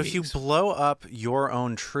 Hey. So if you blow up your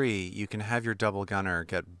own tree, you can have your double gunner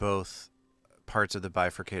get both parts of the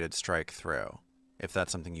bifurcated strike through, if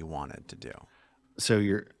that's something you wanted to do. So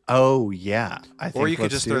you're... Oh, yeah. I think or you could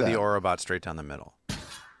let's just do throw that. the Orobot straight down the middle.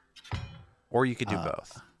 Or you could do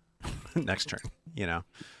both. Next turn, you know?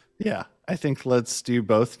 Yeah. I think let's do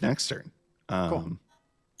both next turn. Cool.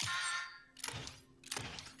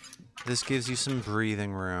 This gives you some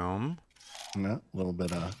breathing room. Yeah, a little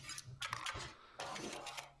bit of...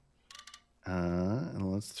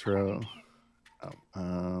 and let's throw... let's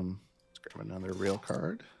grab another real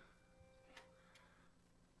card.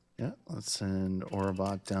 Yeah, let's send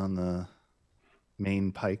Orobot down the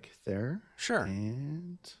main pike there. Sure.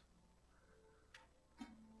 And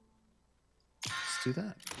let's do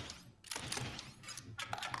that.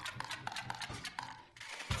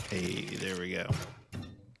 Hey, there we go.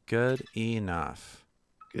 Good enough.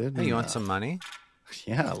 Good. Hey, you want some money?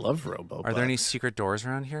 Yeah, I love Robo. Are there any secret doors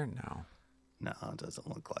around here? No. No, it doesn't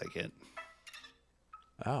look like it.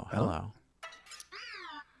 Oh, hello.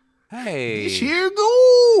 Hey. This here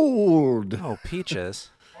gold. Oh,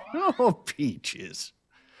 peaches. Oh, peaches.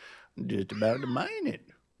 Just about to mine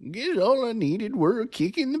it. Guess all I needed were a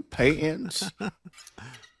kick in the pants.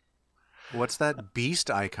 What's that beast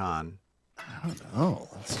icon? I don't know.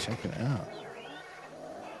 Let's check it out.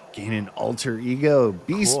 Gain an alter ego.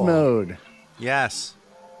 Beast mode. Yes.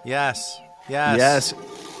 Yes. Yes.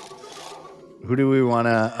 Who do we want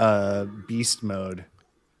to beast mode?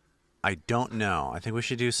 I don't know. I think we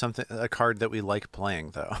should do a card that we like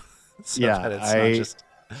playing, though. So yeah, that it's not just...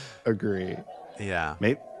 agree. Yeah.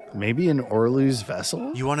 Maybe an Orlu's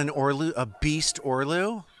vessel? You want an Orlu, a beast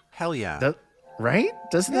Orlu? Hell yeah. Right?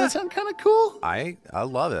 Doesn't that sound kind of cool? I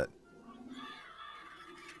love it.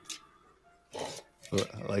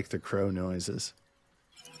 I like the crow noises.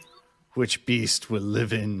 Which beast will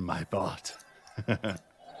live in my bot?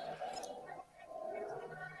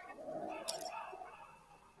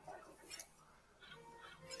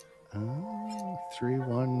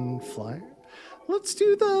 3/1 flyer. Let's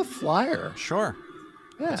do the flyer. Sure.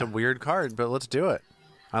 Yeah. It's a weird card, but let's do it.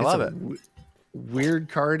 I love it. Weird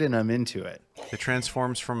card, and I'm into it. It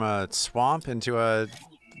transforms from a swamp into a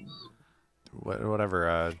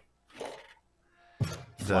whatever.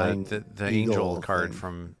 The angel card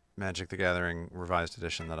from Magic the Gathering Revised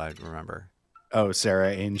Edition that I remember. Oh,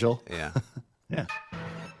 Sarah Angel? Yeah. Yeah.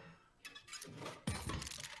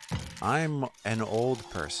 I'm an old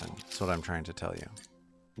person. That's what I'm trying to tell you.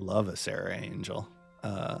 Love a Sarah Angel.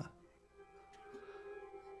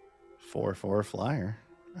 4/4 flyer.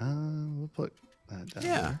 We'll put that down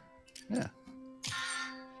there. Yeah.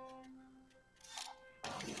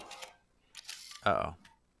 Uh-oh.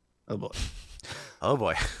 Oh, boy. Oh,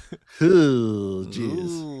 boy. Oh,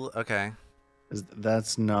 jeez. Okay.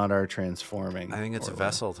 That's not our transforming. I think it's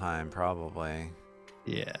vessel time, probably.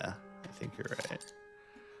 Yeah, I think you're right.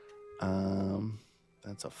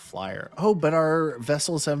 That's a flyer. Oh, but our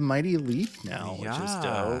vessels have Mighty Leap now, which is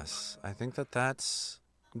dope. I think that's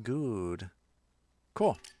good.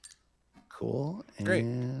 Cool. Cool. Great.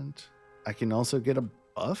 And I can also get a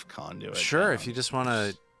buff conduit. Sure, down. if you just want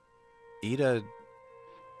to eat a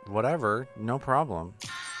whatever, no problem.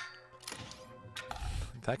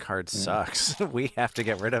 That card sucks. We have to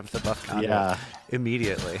get rid of the buff conduit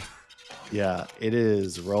immediately. Yeah, it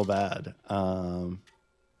is real bad. A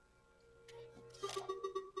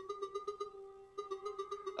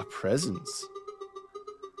presence.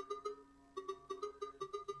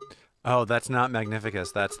 Oh, that's not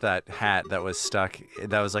Magnificus. That's that hat that was stuck.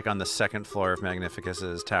 That was like on the second floor of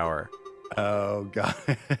Magnificus's tower. Oh, God.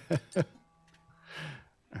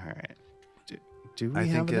 All right. Do we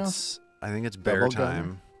have enough? I think it's bear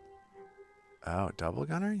time. Oh, double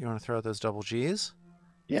gunner? You want to throw out those double G's?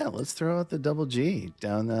 Yeah, let's throw out the double G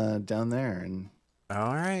down there and.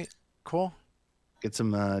 All right, cool. Get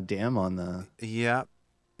some dam on the. Yep.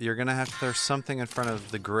 You're gonna have to throw something in front of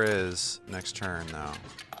the Grizz next turn, though.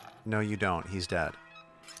 No, you don't. He's dead.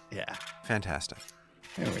 Yeah. Fantastic.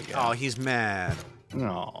 There we go. Oh, he's mad.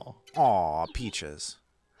 No. Aw, Peaches.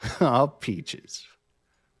 Oh, Peaches.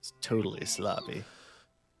 It's totally sloppy.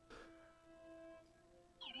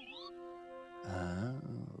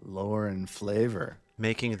 Lore and flavor.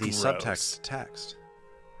 Making the subtext text.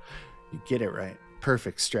 You get it right.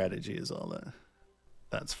 Perfect strategy is all that.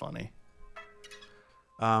 That's funny.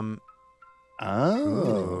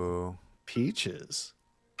 Ooh. Peaches.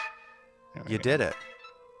 You did it.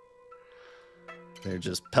 They're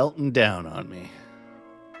just pelting down on me.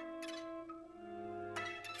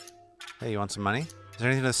 Hey, you want some money? Is there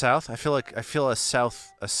anything to the south? I feel a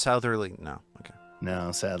southerly. No. Okay.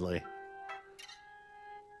 No, sadly.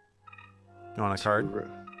 You want a card?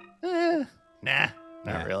 Nah,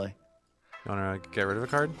 not really. You want to get rid of a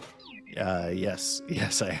card? Yes,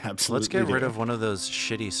 I absolutely. Let's get rid of one of those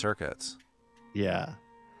shitty circuits. Yeah.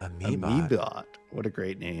 Amoebot. What a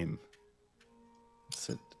great name. It's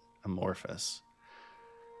amorphous.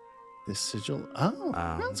 This sigil. Oh,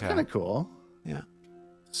 that's kind of cool. Yeah.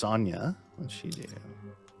 Sonya, what'd she do?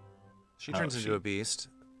 She turns into a beast.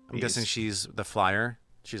 I'm guessing she's the flyer.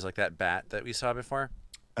 She's like that bat that we saw before.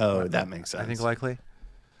 Oh, that makes sense. I think likely.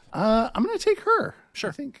 I'm gonna take her.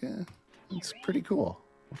 Sure. I think it's pretty cool.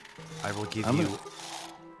 I will give you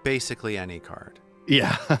basically any card.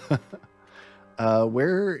 Yeah.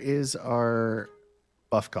 Where is our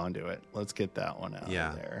buff conduit? Let's get that one out of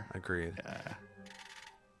there. Agreed.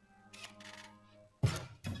 Yeah.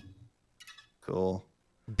 Cool.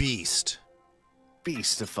 Beastify. All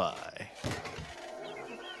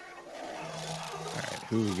right,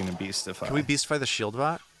 who are we gonna beastify? Can we beastify the shield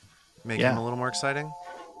bot? Make him a little more exciting?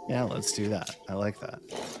 Yeah, let's do that. I like that.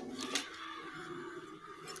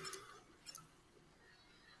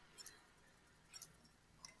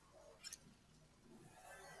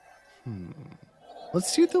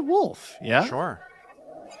 Let's do the wolf. Yeah? Sure.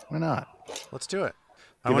 Why not? Let's do it.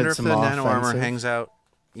 I wonder if the nano armor hangs out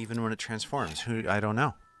even when it transforms? I don't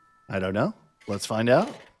know. I don't know. Let's find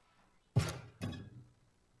out.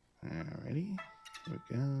 Alrighty. Here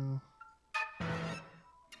we go.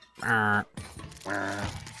 All right.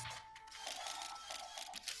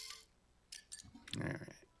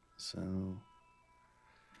 So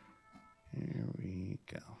here we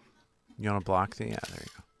go. You want to block the? Yeah, there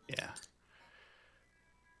you go. Yeah.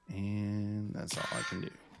 And that's all I can do.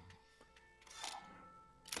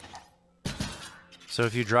 So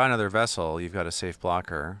if you draw another vessel, you've got a safe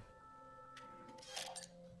blocker.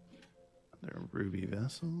 Another ruby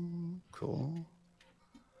vessel. Cool.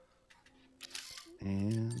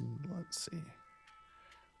 And let's see.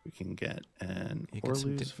 We can get an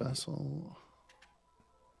Orlu's vessel.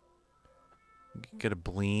 You can get a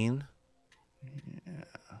Bleen. Yeah.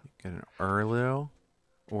 Get an Orlu.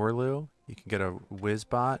 You can get a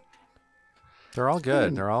Wizbot. They're all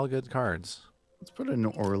good. They're all good cards. Let's put an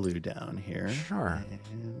Orlu down here. Sure.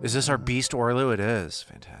 And, is this our Beast Orlu? It is.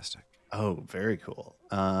 Fantastic. Oh, very cool.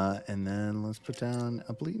 And then let's put down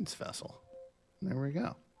a Bleed's vessel. There we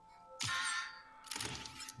go.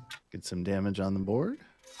 Get some damage on the board.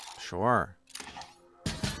 Sure.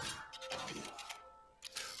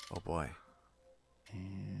 Oh, boy.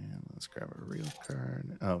 And let's grab a real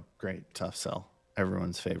card. Oh, great. Tough Sell.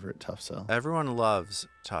 Everyone's favorite Tough Sell. Everyone loves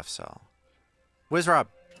Tough Sell. Wizrob.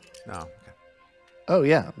 No. Okay. Oh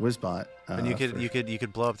yeah, Wizbot. And you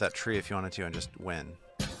could blow up that tree if you wanted to and just win.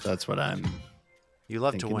 That's what I'm. You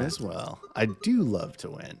love to win as well. I do love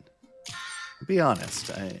to win. Be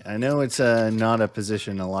honest. I know it's not a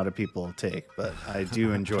position a lot of people take, but I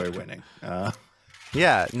do enjoy winning.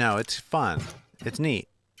 Yeah. No, it's fun. It's neat.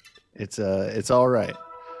 It's all right.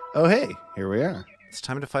 Oh hey, here we are. It's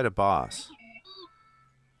time to fight a boss.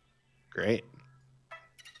 Great.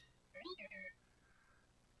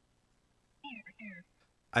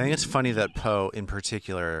 I think it's funny that Poe, in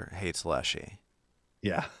particular, hates Leshy.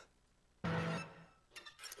 Yeah.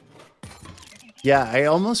 Yeah, I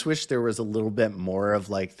almost wish there was a little bit more of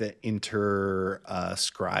like the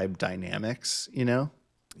scribe dynamics, you know?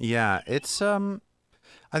 Yeah, it's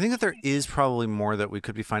I think that there is probably more that we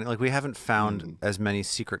could be finding. Like we haven't found as many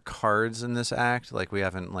secret cards in this act. Like we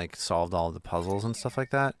haven't like solved all of the puzzles and stuff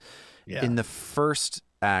like that. Yeah. In the first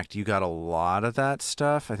act, you got a lot of that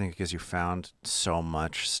stuff. I think because you found so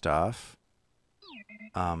much stuff.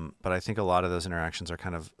 But I think a lot of those interactions are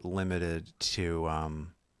kind of limited to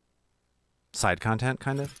side content,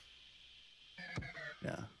 kind of.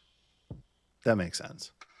 Yeah, that makes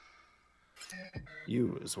sense.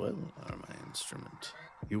 You as well are my instrument.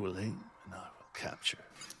 You will aim, and I will capture.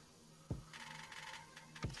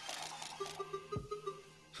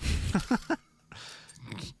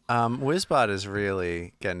 Wizbot is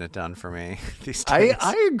really getting it done for me these days.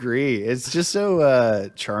 I agree. It's just so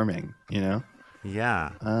charming, you know?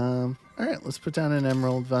 Yeah. All right, let's put down an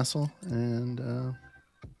emerald vessel, and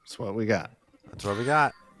that's what we got. That's what we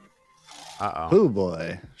got. Uh-oh. Oh,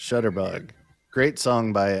 boy. Shutterbug. Great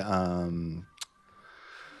song by,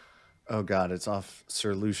 oh, God, it's off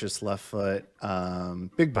Sir Lucius Left Foot.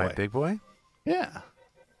 Big Boy. By Big Boy? Yeah.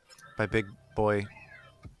 By Big Boy.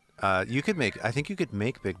 I think you could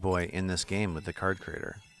make Big Boy in this game with the card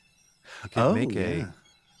creator.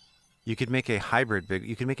 You could make a hybrid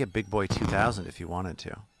you could make a Big Boy 2000 if you wanted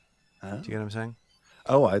to. Do you get what I'm saying?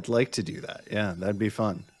 Oh, I'd like to do that. Yeah, that'd be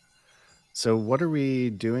fun. So what are we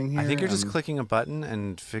doing here? I think you're just clicking a button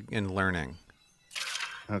and learning.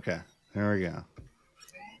 Okay, there we go.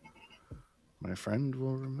 My friend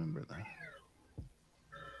will remember that.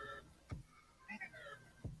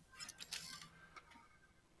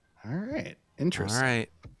 All right, interesting.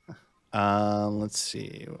 All right. Let's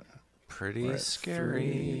see. Pretty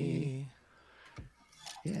scary.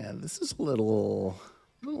 3. Yeah, this is a little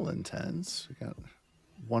intense. We got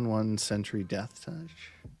 1/1 Sentry Death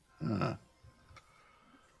Touch.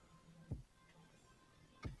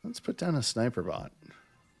 Let's put down a Sniper Bot.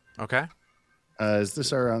 Okay. Is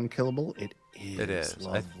this our unkillable? It is. It is.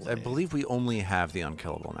 I believe we only have the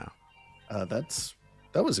unkillable now.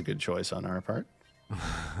 That was a good choice on our part.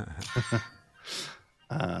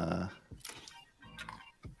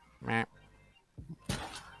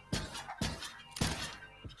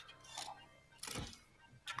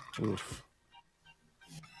 Oof.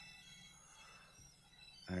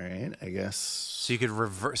 All right, I guess. So you could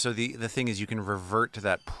revert. So the thing is, you can revert to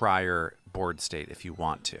that prior board state if you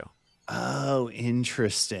want to. Oh,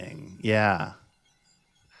 interesting. Yeah.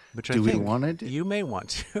 Which I think we want to do? You may want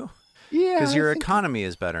to. Yeah. Because your economy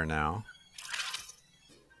is better now.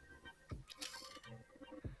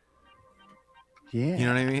 Yeah. You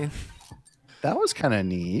know what I mean? That was kind of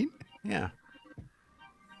neat. Yeah.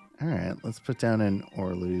 All right, let's put down an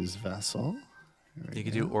Orlu's vessel. You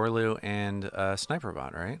could do Orlu and Sniper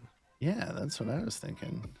Bot, right? Yeah, that's what I was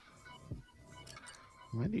thinking.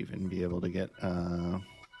 Might even be able to get...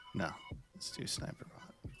 no, let's do Sniper Bot.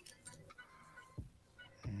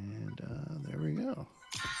 And there we go.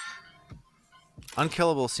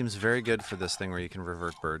 Unkillable seems very good for this thing where you can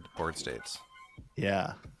revert board states.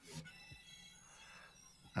 Yeah.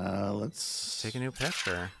 Let's take a new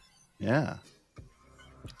picture. Yeah.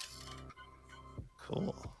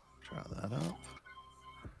 Cool. Draw that up.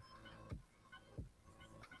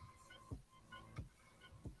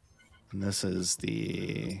 And this is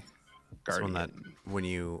the Guardian. One that when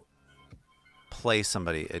you play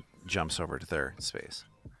somebody, it jumps over to their space.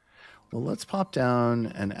 Well, let's pop down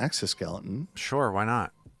an exoskeleton. Sure, why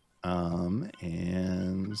not?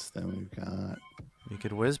 And then we've got... You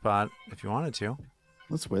could Whizbot if you wanted to.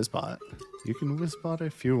 Let's Whizbot. You can Whizbot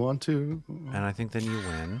if you want to. And I think then you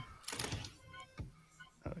win.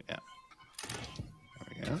 Oh, yeah. There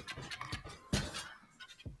we go.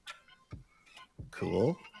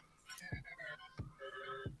 Cool.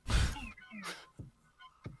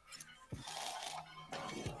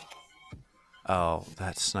 Oh,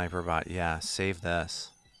 that Sniper Bot. Yeah, save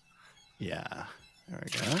this. Yeah. There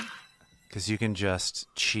we go. Because you can just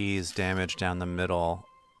cheese damage down the middle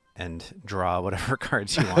and draw whatever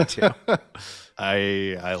cards you want to.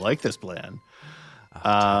 I like this plan.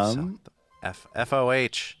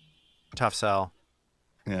 FOH. Tough sell.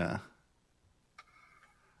 Yeah.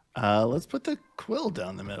 Let's put the quill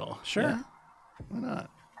down the middle. Sure. Yeah? Why not?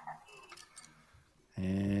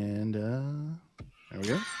 And there we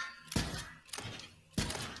go.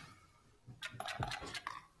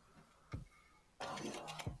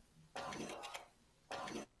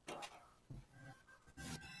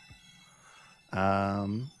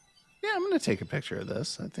 Yeah, I'm going to take a picture of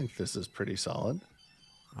this. I think this is pretty solid.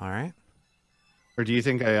 All right. Or do you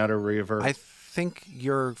think I ought to revert? I think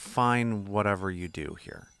you're fine whatever you do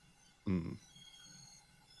here.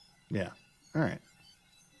 Yeah. All right.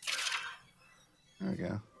 There we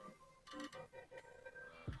go.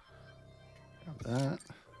 Got that.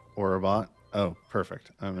 Orobot. Oh,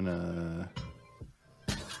 perfect. I'm going to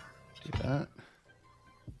do that.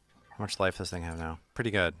 How much life does this thing have now?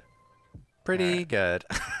 Pretty good. Pretty good.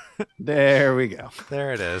 There we go.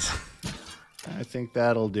 There it is. I think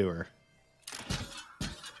that'll do her.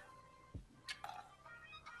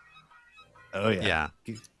 Oh yeah.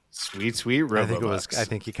 Yeah. Sweet, sweet Robo. I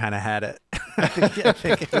think you kind of had it. I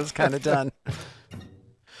think it was kind of done.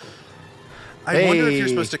 I wonder if you're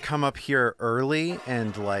supposed to come up here early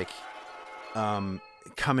and like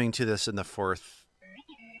coming to this in the fourth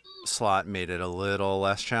slot made it a little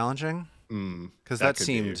less challenging. Because that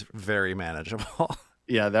seemed very manageable.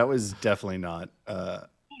 Yeah, that was definitely not the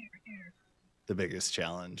biggest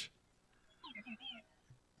challenge.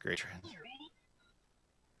 Great trans.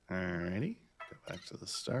 Alrighty. Go back to the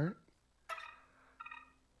start.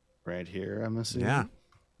 Right here, I'm assuming. Yeah.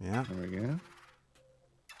 Yeah. There we go.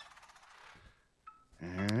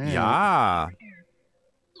 All right. Yeah.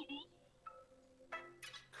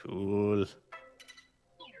 Cool.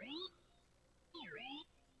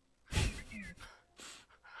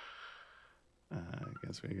 I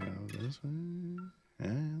guess we go this way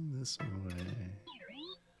and this way.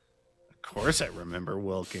 Of course I remember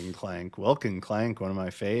Wilk and Clank. Wilk and Clank, one of my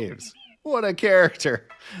faves. What a character.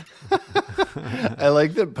 I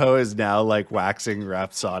like that Poe is now like waxing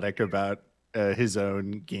rhapsodic about his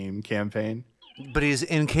own game campaign. But he's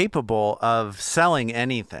incapable of selling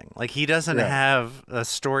anything. Like he doesn't have a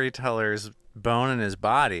storyteller's bone in his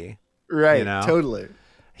body. Right, you know? Totally.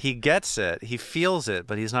 He gets it, he feels it,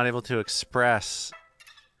 but he's not able to express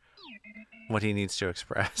what he needs to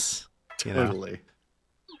express. Totally.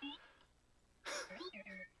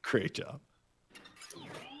 Great job.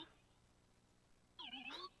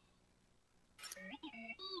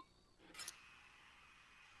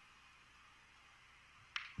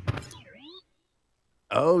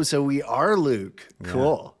 Oh, so we are Luke. Yeah.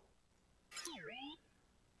 Cool.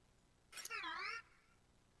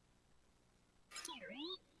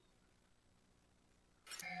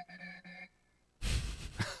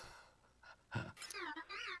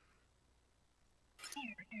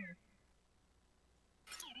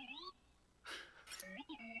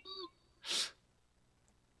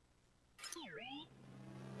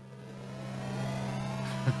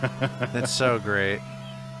 That's so great.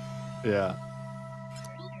 Yeah.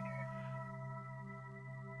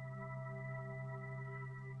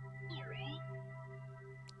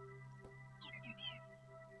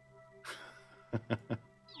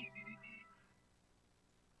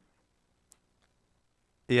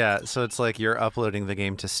 Yeah, so it's like you're uploading the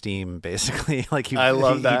game to Steam, basically. Like I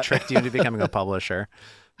love that. He tricked you into becoming a publisher.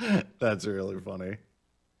 That's really funny.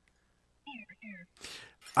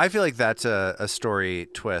 I feel like that's a story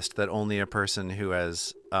twist that only a person who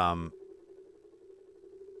has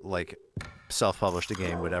like self-published a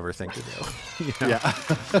game would ever think to do. You know? Yeah.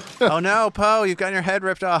 Oh no, Poe, you've gotten your head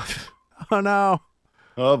ripped off. Oh no.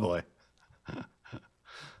 Oh boy.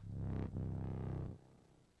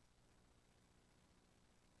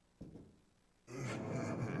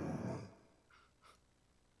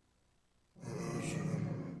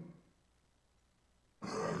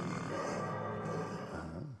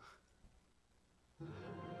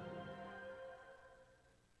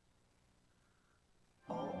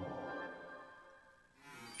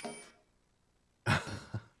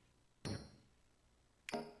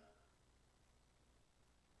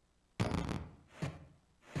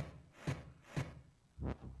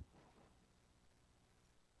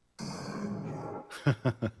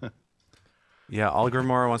 Yeah, all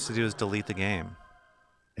Grimoire wants to do is delete the game.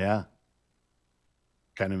 Yeah.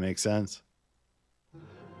 Kind of makes sense.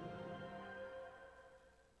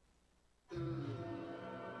 And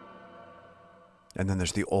then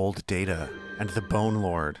there's the old Data and the Bone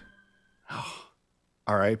Lord.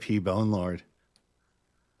 R.I.P. Bone Lord.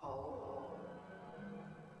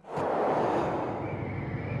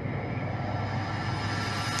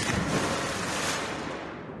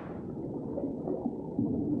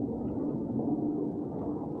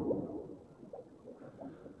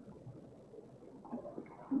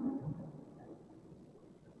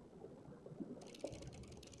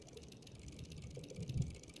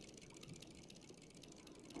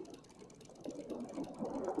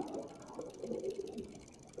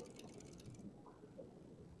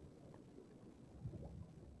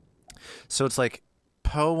 So it's like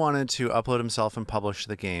Poe wanted to upload himself and publish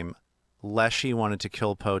the game. Leshy wanted to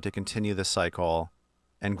kill Poe to continue the cycle,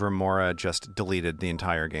 and Grimoire just deleted the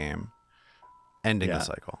entire game, ending the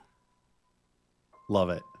cycle. Love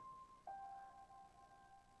it.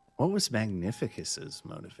 What was Magnificus's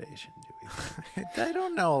motivation? Do we think? I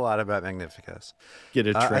don't know a lot about Magnificus. Get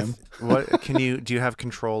a trim. Do you have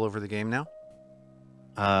control over the game now?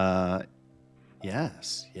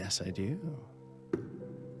 Yes, I do.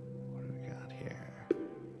 What do we got here?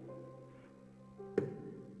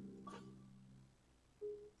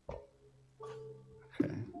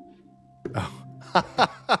 Okay. Oh.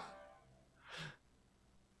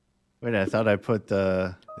 Wait, I thought I put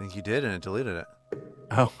the... I think you did, and it deleted it.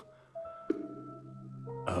 Oh.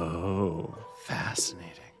 Oh,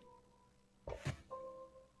 fascinating.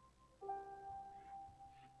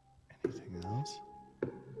 Anything else?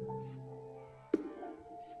 Oh,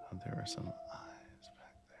 there are some eyes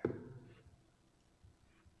back there.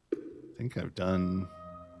 I think I've done...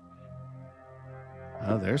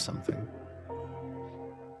 Oh, there's something.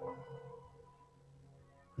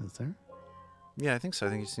 Is there? Yeah, I think so. I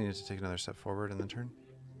think you just needed to take another step forward in the turn.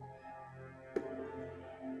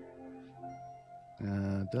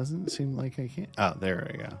 Doesn't seem like I can. Oh, there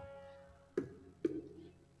we go.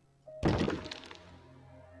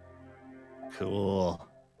 Cool.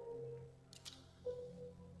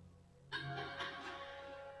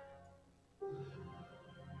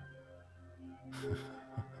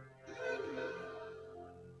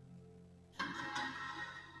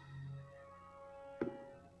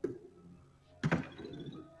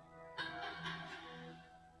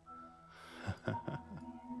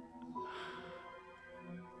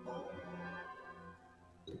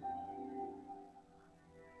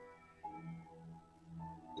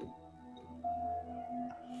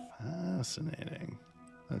 Fascinating.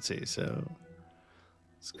 Let's see. So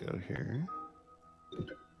let's go here.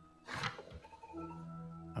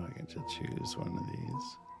 Oh, I get to choose one of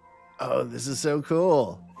these. Oh, this is so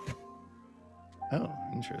cool. Oh,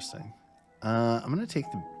 interesting. I'm going to take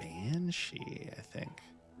the Banshee, I think.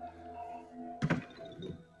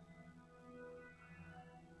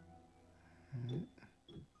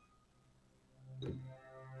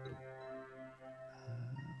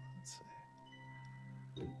 Let's see.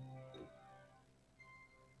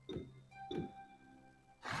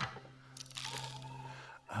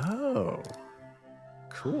 Oh,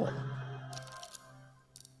 cool.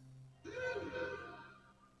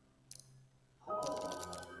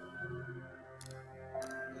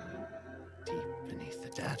 Deep beneath the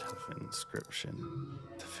dead of Inscryption,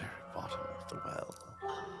 the very bottom of the well.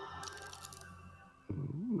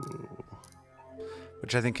 Ooh.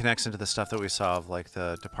 Which I think connects into the stuff that we saw of like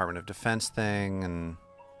the Department of Defense thing and...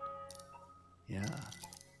 Yeah.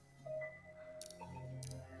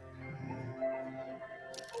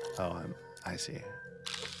 Oh, I see.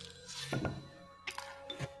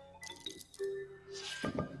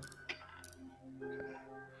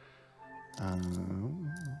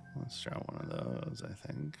 Let's try one of those, I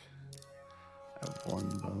think. I have one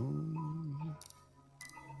bone.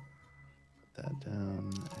 Put that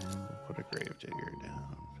down, and we'll put a gravedigger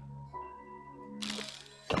down.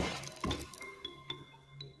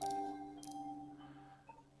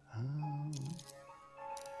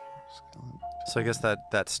 So I guess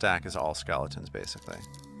that stack is all skeletons, basically.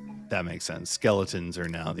 That makes sense. Skeletons are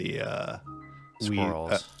now the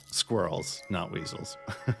squirrels. Squirrels, not weasels.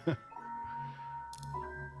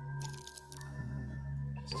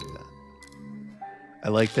 Let's do that. I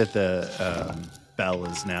like that the bell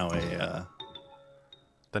is now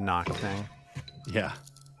the knock thing. Yeah.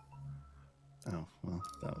 Oh, well,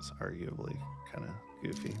 that was arguably kind of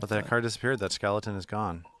goofy. But that card disappeared. That skeleton is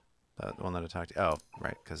gone. That one that attacked you. Oh,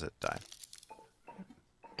 right, because it died.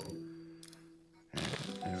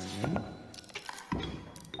 There we go.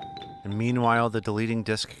 And meanwhile, the deleting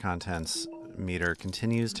disk contents meter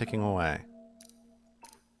continues ticking away.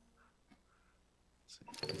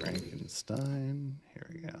 Frankenstein. Here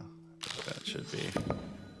we go. I think that should be.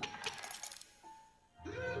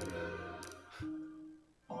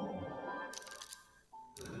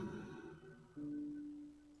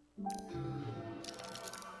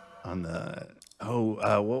 On the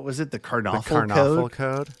what was it? The Carnoffel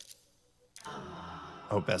code.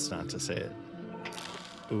 Oh, best not to say it.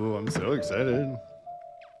 Ooh, I'm so excited. All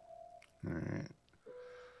right,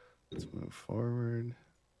 let's move forward.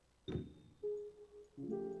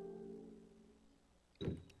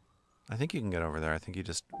 I think you can get over there. I think you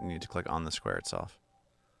just need to click on the square itself.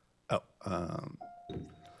 Oh,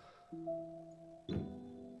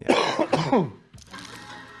 yeah.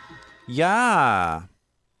 Yeah.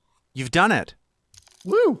 You've done it.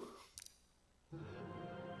 Woo!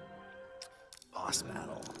 Boss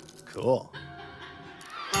battle. Cool.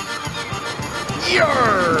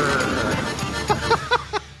 Yarr!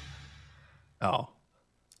 Oh.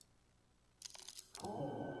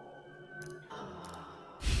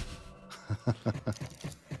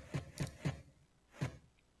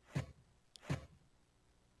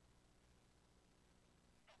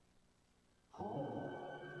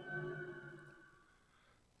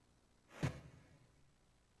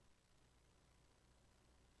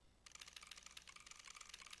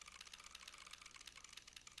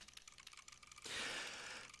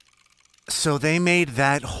 So they made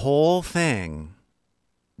that whole thing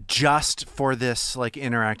just for this like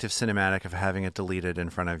interactive cinematic of having it deleted in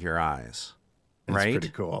front of your eyes. It's right? pretty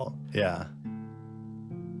cool. Yeah.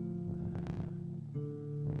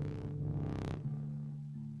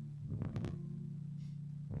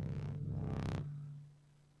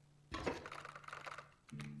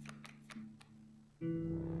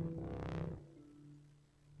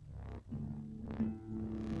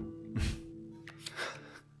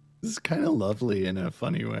 This is kind of lovely in a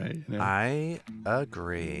funny way. You know? I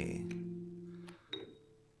agree.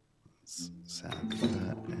 Let's sack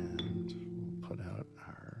that and we'll put out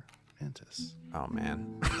our mantis. Oh,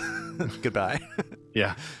 man. Goodbye.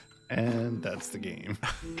 Yeah. And that's the game.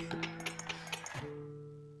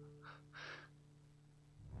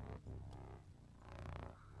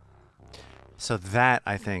 So that,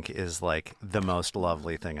 I think, is like the most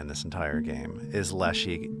lovely thing in this entire game, is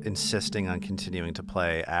Leshy insisting on continuing to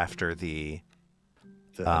play after after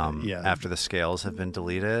the scales have been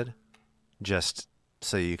deleted, just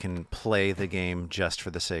so you can play the game just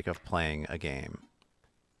for the sake of playing a game.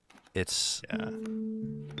 It's... Yeah.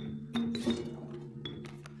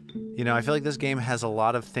 You know, I feel like this game has a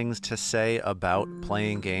lot of things to say about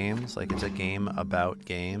playing games. Like, it's a game about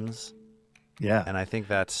games. Yeah. And I think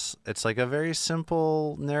it's like a very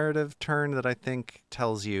simple narrative turn that I think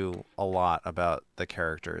tells you a lot about the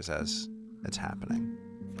characters as it's happening.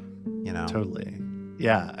 You know? Totally.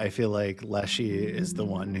 Yeah, I feel like Leshy is the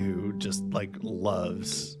one who just like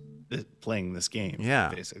loves playing this game. Yeah.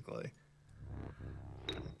 Basically.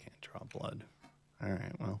 I can't draw blood. All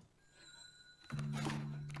right, well.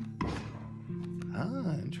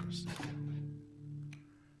 Ah, interesting.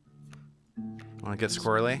 Want to get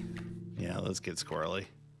squirrely? Yeah, let's get squirrely.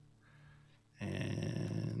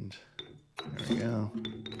 And there we go.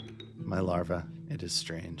 My larva. It is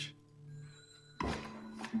strange.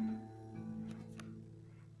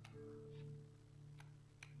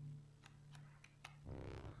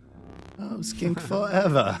 Oh, skink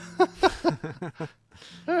forever.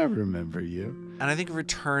 I remember you. And I think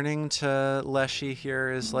returning to Leshy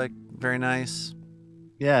here is like very nice.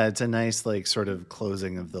 Yeah, it's a nice like sort of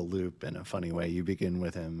closing of the loop in a funny way. You begin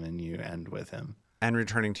with him and you end with him. And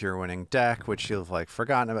returning to your winning deck, which you've like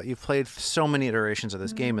forgotten about. You've played so many iterations of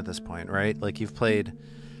this game at this point, right? Like you've played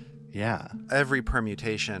Yeah. every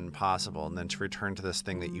permutation possible, and then to return to this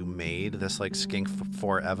thing that you made, this like Skink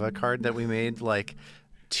Forever card that we made, like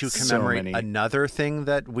to commemorate another thing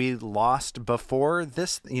that we lost before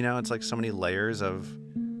this. You know, it's like so many layers of.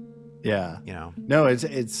 Yeah. You know. No,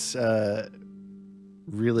 it's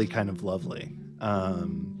really kind of lovely. All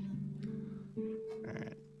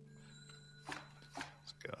right.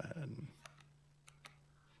 Let's go ahead.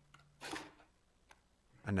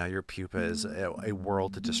 And now your pupa is a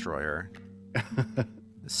world destroyer.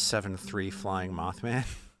 7/3 flying Mothman.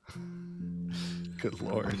 Good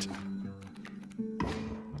Lord.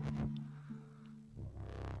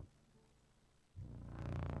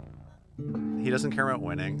 He doesn't care about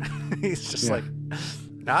winning. He's just like,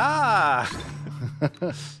 ah!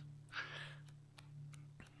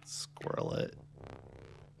 Squirrel it.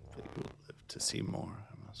 They will live to see more.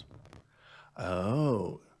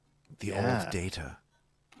 Oh. The old data.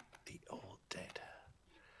 The old data.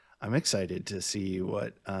 I'm excited to see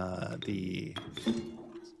what the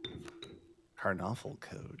Carnoffel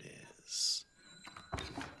code is.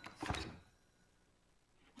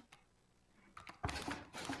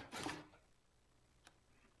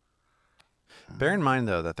 Bear in mind,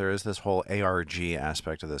 though, that there is this whole ARG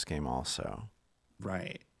aspect of this game also.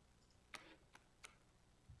 Right.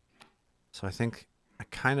 So I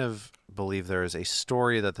kind of believe there is a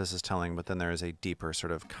story that this is telling, but then there is a deeper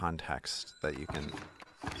sort of context that you can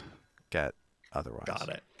get otherwise. Got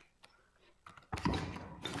it.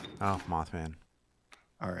 Oh, Mothman.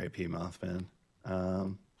 R.I.P. Mothman.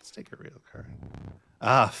 Let's take a real card.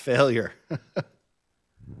 Ah, failure.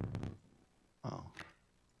 Oh.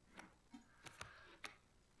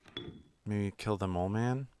 Maybe kill the mole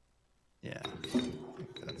man? Yeah, I think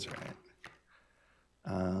that's right.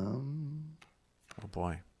 Oh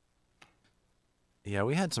boy. Yeah,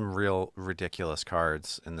 we had some real ridiculous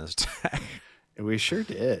cards in this deck. We sure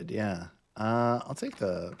did, yeah. I'll take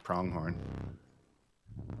the pronghorn.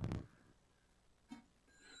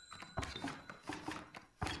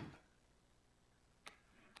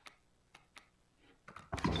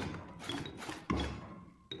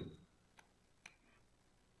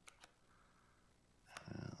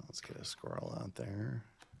 Let's get a squirrel out there.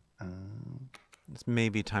 It's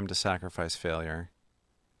maybe time to sacrifice failure.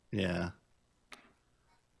 Yeah.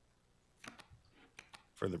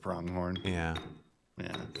 For the pronghorn. Yeah.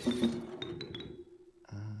 Yeah. There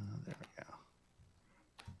we go.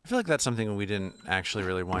 I feel like that's something we didn't actually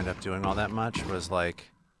really wind up doing all that much, was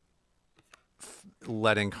like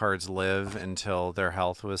letting cards live until their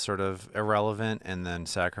health was sort of irrelevant and then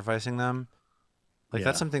sacrificing them. Like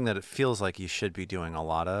that's something that it feels like you should be doing a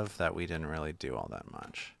lot of that we didn't really do all that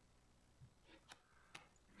much.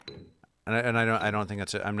 And I don't think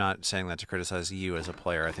that's I'm not saying that to criticize you as a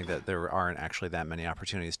player. I think that there aren't actually that many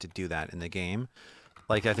opportunities to do that in the game.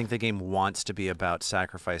 Like I think the game wants to be about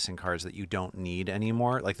sacrificing cards that you don't need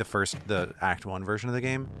anymore. Like the Act 1 version of the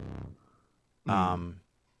game. Oh,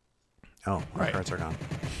 our cards are gone.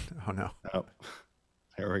 Oh no. Oh,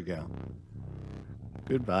 there we go.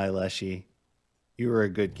 Goodbye, Leshy. You were a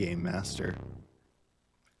good game master.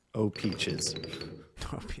 Oh, Peaches.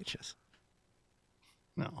 Oh, Peaches.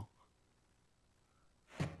 No.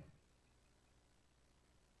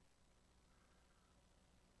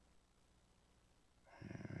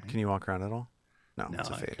 Can you walk around at all? No, No, it's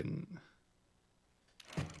a fade. I couldn't.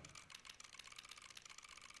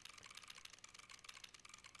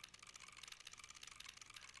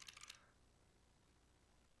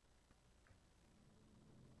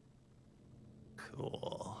 Cool.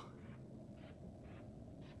 All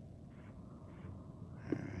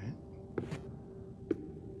right.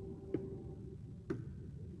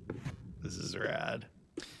 This is rad.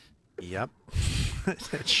 Yep.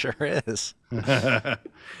 It sure is.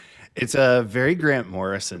 It's a very Grant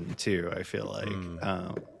Morrison too, I feel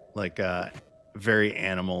like very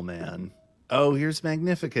Animal Man. Oh, here's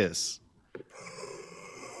Magnificus.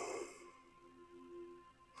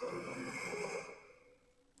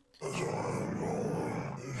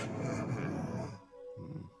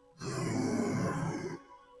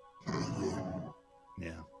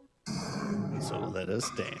 Yeah. So let us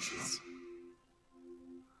dance.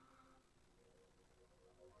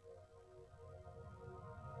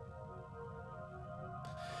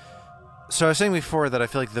 So I was saying before that I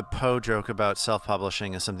feel like the Poe joke about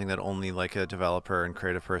self-publishing is something that only like a developer and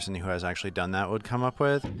creative person who has actually done that would come up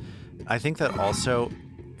with. I think that also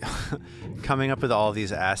coming up with all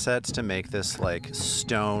these assets to make this like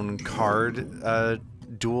stone card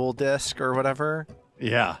dual disc or whatever,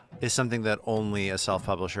 yeah, is something that only a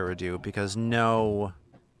self-publisher would do, because no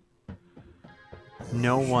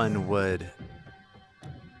one would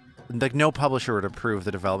like no publisher would approve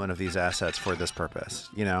the development of these assets for this purpose,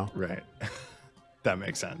 you know? Right. That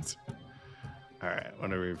makes sense. All right,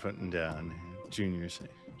 what are we putting down? Junior Sage,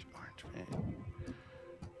 Orange Vein.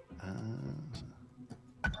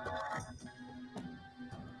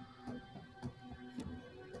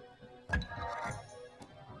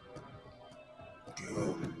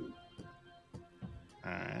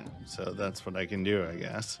 All right, so that's what I can do, I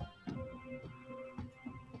guess.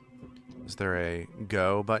 Is there a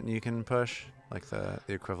go button you can push? Like the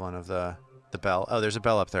equivalent of the bell? Oh, there's a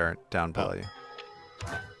bell up there down below you.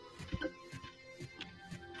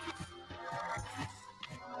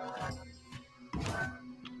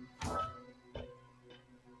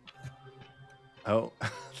 Oh,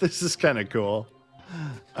 this is kind of cool.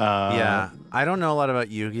 Yeah, I don't know a lot about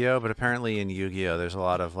Yu-Gi-Oh, but apparently in Yu-Gi-Oh there's a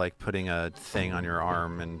lot of like putting a thing on your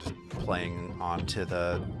arm and playing onto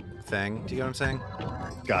the thing. Do you get what I'm saying?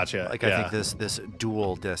 Gotcha. Like I think this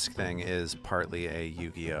dual disc thing is partly a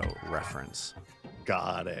Yu-Gi-Oh reference.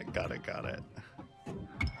 Got it. All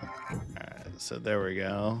right, so there we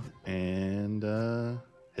go, and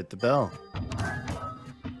hit the bell.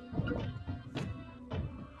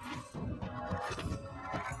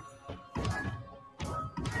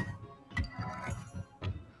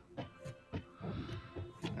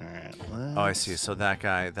 Oh, I see. So that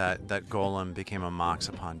guy, that golem became a mox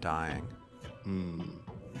upon dying.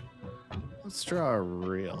 Let's draw a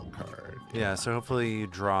real card. Yeah, so hopefully you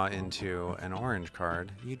draw into an orange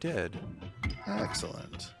card. You did.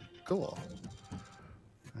 Excellent. Cool.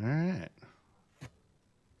 All right.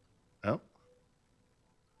 Oh.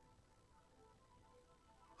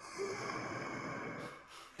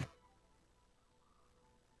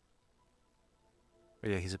 Oh,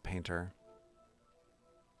 yeah, he's a painter.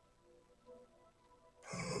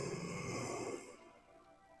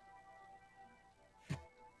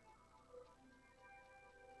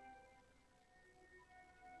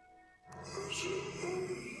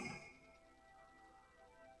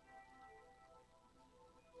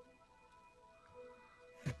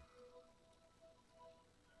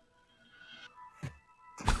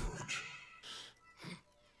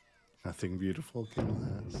 Nothing beautiful can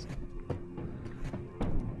last.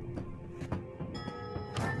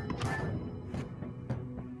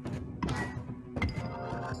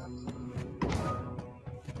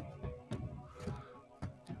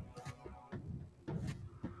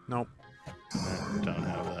 Nope. Don't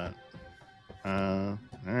have that. All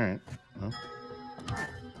right. Well.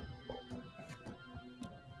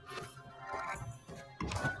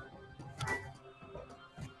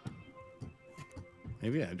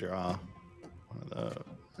 Maybe I draw one of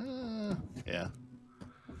the. Yeah.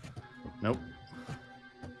 Nope.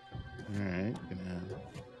 All right. Gonna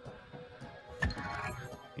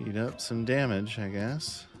eat up some damage, I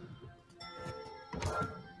guess.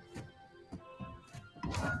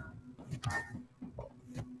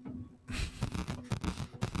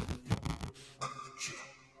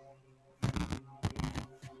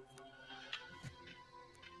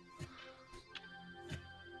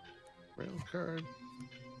 Real card.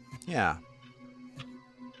 Yeah.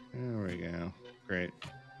 There we go. Great.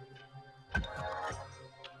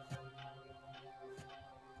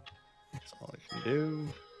 That's all I can do.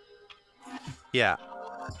 Yeah.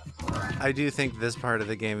 I do think this part of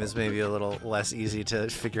the game is maybe a little less easy to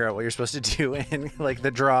figure out what you're supposed to do, and like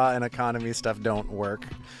the draw and economy stuff don't work.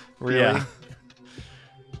 Really? Yeah.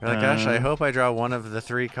 You're like, gosh, I hope I draw one of the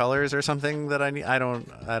three colors or something that I need. I don't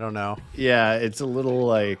know. Yeah, it's a little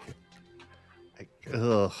like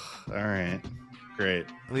ugh. All right. Great.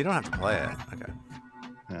 Well, you don't have to play it. Okay.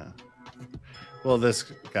 Yeah. Well, this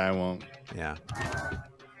guy won't. Yeah.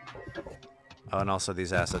 Oh, and also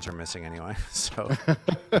these assets are missing anyway, so.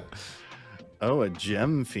 Oh, a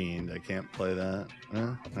gem fiend. I can't play that.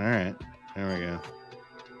 All right. There we go.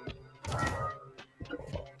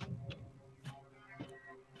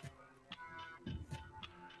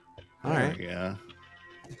 All right. Yeah.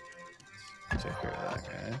 Take care of that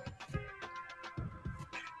guy.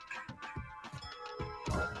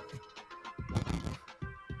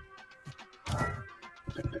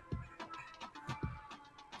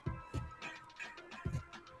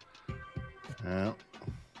 Oh.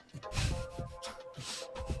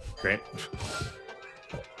 Great.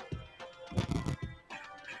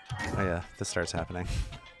 Oh yeah, this starts happening.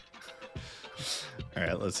 All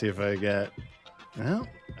right, let's see if I get. Well,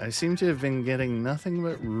 I seem to have been getting nothing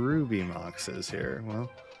but ruby moxes here.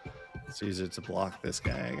 Well, let's use it to block this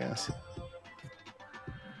guy, I guess.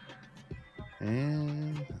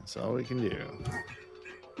 And that's all we can do.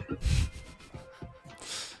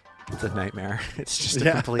 It's a nightmare. It's just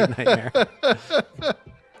a complete nightmare.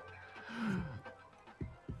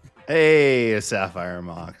 Hey, a sapphire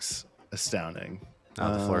mox. Astounding.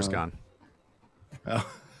 Oh, the floor's gone. Oh.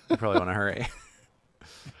 You probably want to hurry.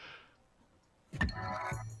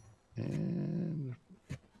 And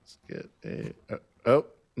let's get a... Oh,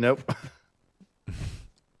 nope.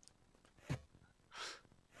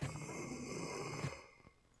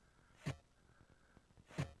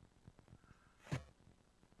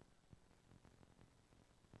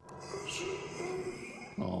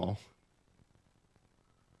 Oh.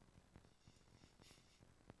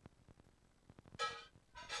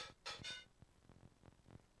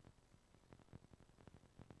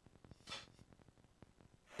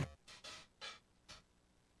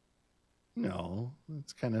 No,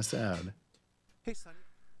 that's kind of sad. Hey, Sonny.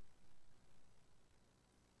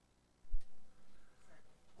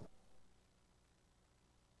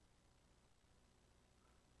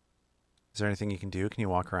 Is there anything you can do? Can you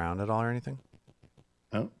walk around at all or anything?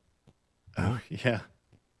 Oh, yeah.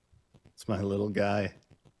 It's my little guy.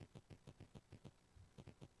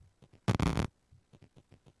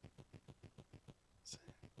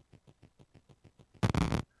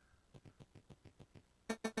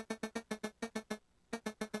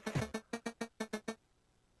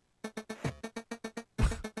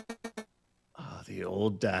 Oh, the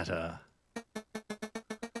old data.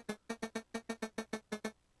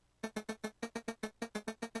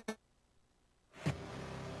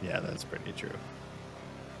 Yeah, that's pretty true.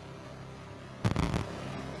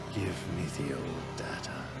 Give me the old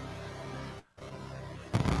data.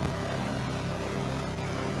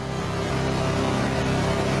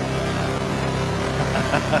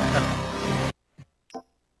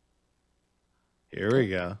 Here we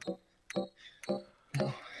go.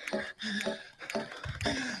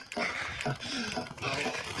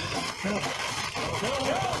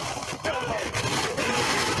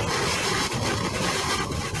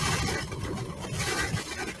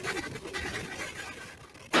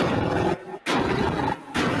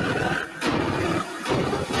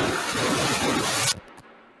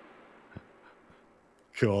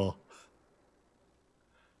 Cool.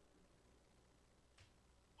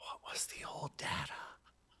 What was the old data?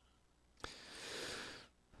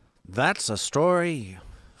 That's a story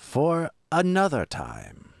for another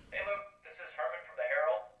time. Hey Luke, this is Herman from the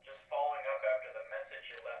Herald. Just following up after the message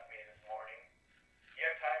you left me this morning. You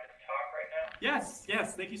have time to talk right now? Yes.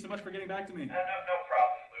 Thank you so much for getting back to me. No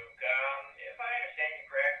problem, Luke. If I understand you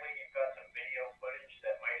correctly, you've got some video footage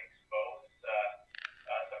that might expose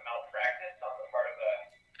some malpractice on the part of a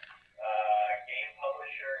game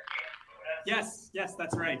publisher, Game Funa. Yes,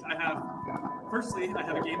 that's right. Firstly, I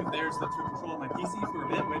have a game of theirs that took control of my PC for a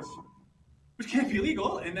bit, which can't be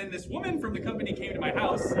legal. And then this woman from the company came to my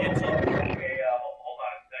house and she... Okay, hold on a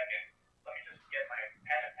second. Let me just get my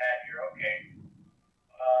pen and pad here. Okay.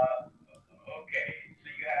 Okay, so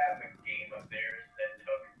you have a game of theirs that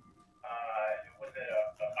took, was it a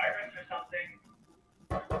virus or something?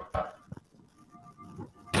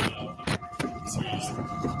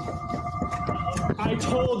 I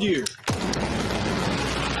told you.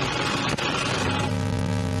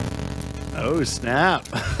 Oh, snap.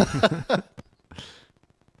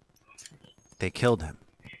 They killed him.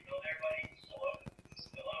 You still there, buddy? Hello?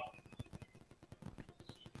 Still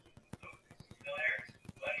there,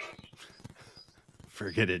 buddy?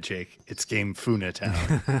 Forget it, Jake. It's Game Funa Town.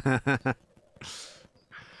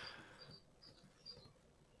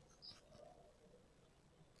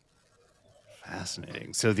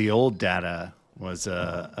 Fascinating. So the old data was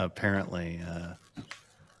apparently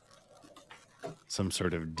some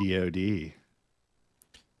sort of DOD.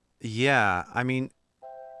 Yeah, I mean,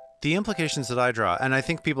 the implications that I draw, and I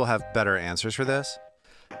think people have better answers for this,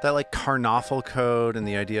 that like Carnoffel code and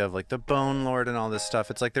the idea of like the Bone Lord and all this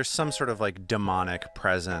stuff, it's like there's some sort of like demonic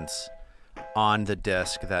presence on the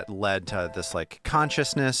disc that led to this like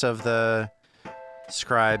consciousness of the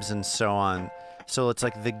scribes and so on. So it's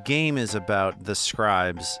like the game is about the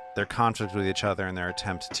scribes, their conflict with each other and their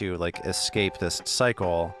attempt to like escape this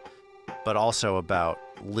cycle, but also about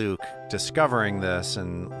Luke discovering this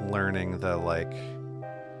and learning the like,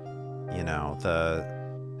 you know,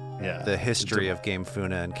 the history of Game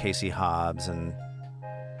Funa and Casey Hobbs and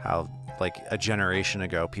how like a generation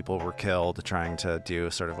ago people were killed trying to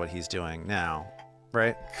do sort of what he's doing now,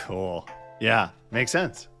 right? Cool. Yeah, makes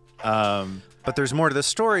sense. But there's more to the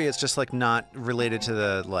story. It's just like not related to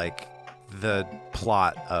the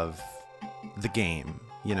plot of the game,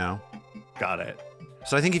 you know? Got it.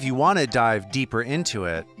 So I think if you want to dive deeper into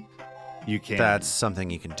it, You can. that's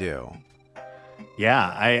something you can do.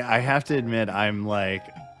 Yeah, I have to admit I'm like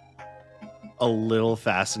a little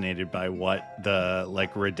fascinated by what the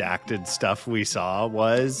like redacted stuff we saw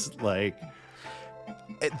was like.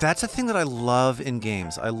 That's a thing that I love in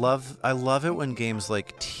games. I love it when games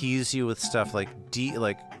like tease you with stuff like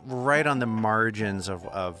like right on the margins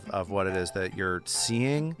of what it is that you're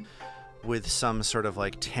seeing, with some sort of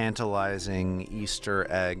like tantalizing Easter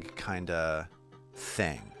egg kind of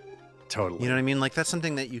thing. Totally. You know what I mean? Like that's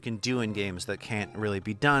something that you can do in games that can't really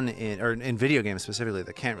be done in video games specifically,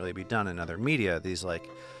 that can't really be done in other media. These like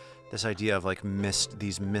this idea of like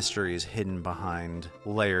these mysteries hidden behind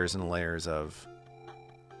layers and layers of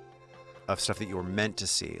stuff that you were meant to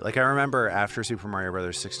see. Like I remember after Super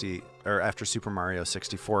Mario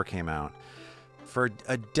 64 came out, for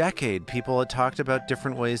a decade, people had talked about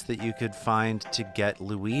different ways that you could find to get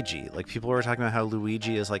Luigi. Like people were talking about how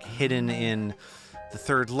Luigi is like hidden in the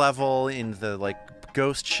third level in the like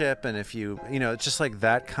ghost ship, and if you know, it's just like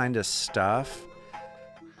that kind of stuff.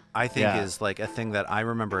 I think is like a thing that I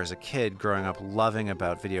remember as a kid growing up loving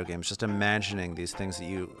about video games, just imagining these things that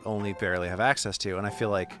you only barely have access to. And I feel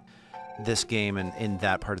like this game and in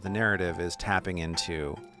that part of the narrative is tapping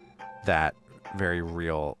into that very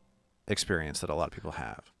real experience that a lot of people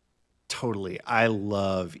have. Totally. I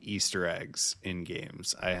love Easter eggs in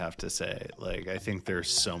games, I have to say. Like, I think they're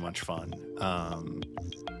so much fun.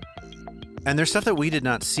 And there's stuff that we did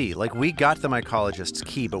not see. Like, we got the mycologist's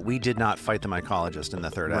key, but we did not fight the mycologist in the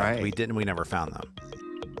third act. We never found them.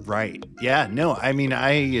 Right. Yeah. No, I mean, I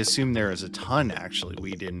assume there is a ton, actually,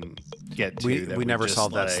 we didn't get to. We never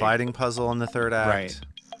solved that sliding puzzle in the third act. Right.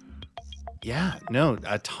 Yeah. No,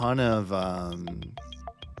 a ton of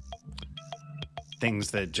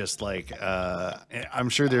things that just like I'm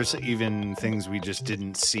sure there's even things we just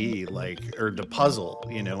didn't see, like, or the puzzle,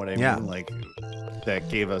 you know what I mean, like that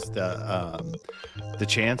gave us the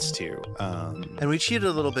chance to and we cheated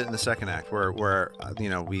a little bit in the second act where you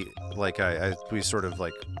know, we sort of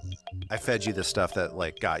like I fed you the stuff that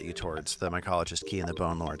like got you towards the mycologist key and the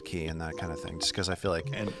Bone Lord key and that kind of thing, just because I feel like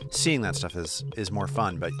seeing that stuff is more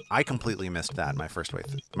fun. But I completely missed that my first time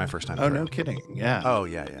oh through. No kidding. Yeah. Oh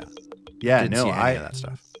yeah. Yeah, Didn't see any of that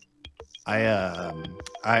stuff.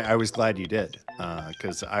 I was glad you did,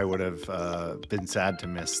 because I would have been sad to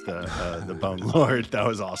miss the Bone Lord. That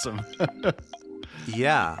was awesome.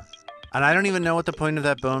 Yeah, and I don't even know what the point of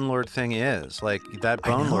that Bone Lord thing is. Like that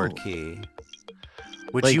Bone Lord key,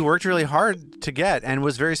 which you worked really hard to get and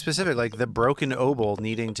was very specific, like the broken obol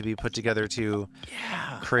needing to be put together to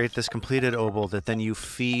create this completed obol that then you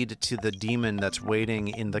feed to the demon that's waiting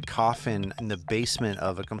in the coffin in the basement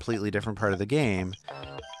of a completely different part of the game.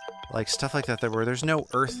 Like stuff like that where there's no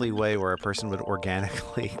earthly way where a person would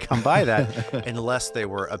organically come by that unless they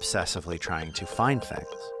were obsessively trying to find things.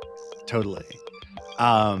 Totally.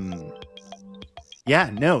 Yeah,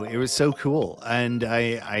 no, it was so cool. And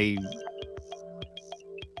I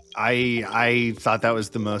thought that was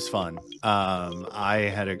the most fun.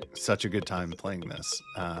 I had such a good time playing this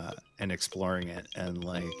and exploring it. And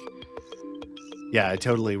like, yeah, I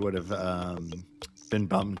totally would have been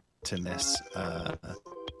bummed to miss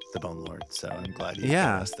the Bone Lord. So I'm glad you put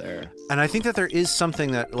us there. And I think that there is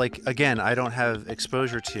something that, like, again, I don't have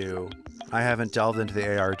exposure to. I haven't delved into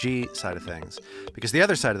the ARG side of things, because the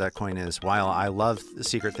other side of that coin is, while I love the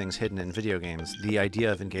secret things hidden in video games, the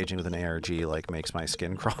idea of engaging with an ARG like makes my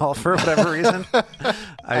skin crawl for whatever reason.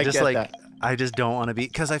 I just don't want to be,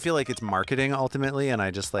 because I feel like it's marketing ultimately, and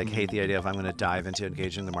I just like hate the idea of I'm going to dive into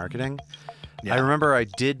engaging the marketing. Yeah. I remember I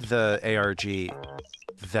did the ARG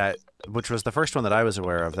which was the first one that I was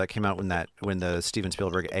aware of that came out when the Steven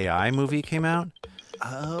Spielberg AI movie came out.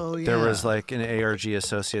 Oh, yeah. There was like an ARG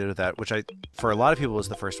associated with that, which for a lot of people was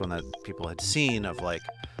the first one that people had seen, of like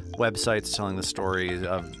websites telling the story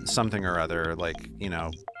of something or other, like, you know,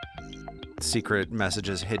 secret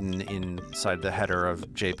messages hidden inside the header of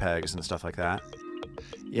JPEGs and stuff like that.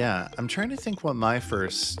 Yeah, I'm trying to think what my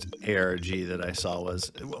first ARG that I saw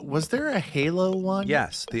was. Was there a Halo one?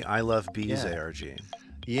 Yes, the I Love Bees ARG.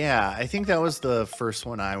 Yeah, I think that was the first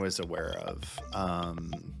one I was aware of.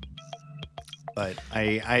 But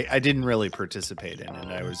I didn't really participate in it.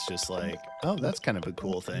 I was just like, oh, that's kind of a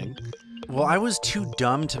cool thing. Well, I was too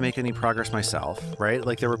dumb to make any progress myself, right?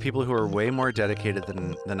 Like, there were people who were way more dedicated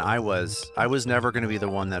than I was. I was never going to be the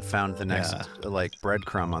one that found the next, like,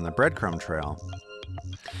 breadcrumb on the breadcrumb trail.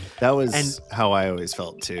 That was how I always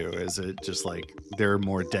felt too. Is it just like there are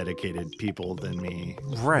more dedicated people than me,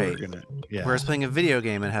 right? Whereas playing a video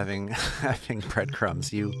game and having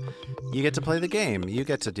breadcrumbs, you get to play the game, you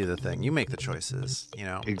get to do the thing, you make the choices, you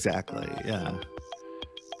know. Exactly. Yeah.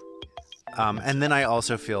 And then I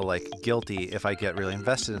also feel like guilty if I get really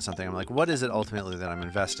invested in something. I'm like, what is it ultimately that I'm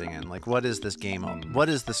investing in? Like, what is this game? What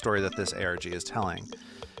is the story that this ARG is telling?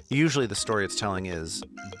 Usually, the story it's telling is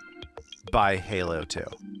buy Halo 2.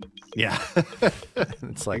 Yeah.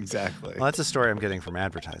 It's like, exactly. well, that's a story I'm getting from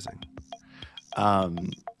advertising.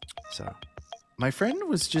 So my friend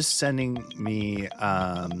was just sending me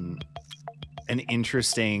an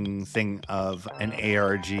interesting thing of an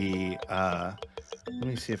ARG. Let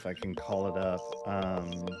me see if I can call it up.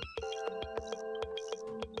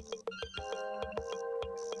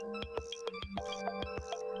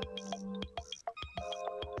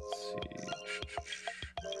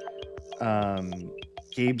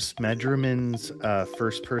 Gabe Smedgerman's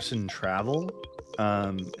first person travel.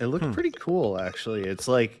 It looked pretty cool, actually. It's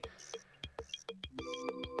like,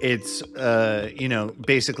 it's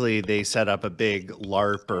basically they set up a big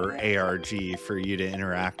LARP or ARG for you to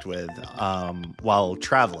interact with while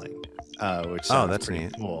traveling, which sounds that's pretty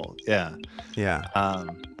neat. cool. Yeah.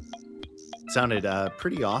 Sounded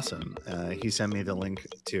pretty awesome. He sent me the link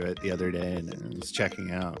to it the other day, and I was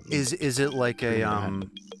checking out. Is it like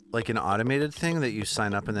like an automated thing that you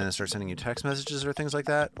sign up and then it starts sending you text messages or things like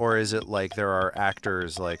that, or is it like there are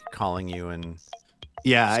actors like calling you and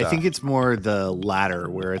yeah, stuff? I think it's more the latter,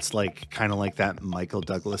 where it's like kind of like that Michael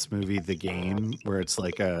Douglas movie, The Game, where it's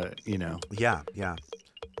like yeah,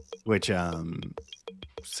 which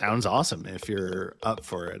sounds awesome if you're up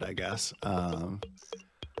for it, I guess.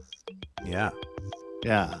 Yeah.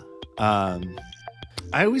 I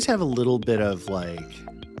always have a little bit of like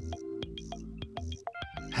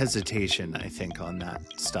hesitation, I think, on that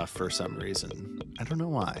stuff for some reason. I don't know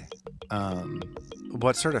why.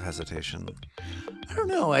 What sort of hesitation? I don't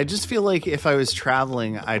know. I just feel like if I was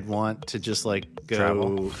traveling, I'd want to just like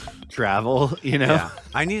go travel, Yeah.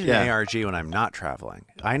 I need an ARG when I'm not traveling.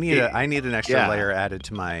 I need an extra layer added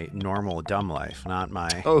to my normal dumb life, not my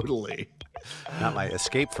not my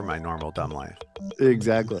escape from my normal dumb life.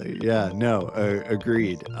 Exactly. Yeah. No.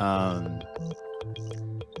 Agreed.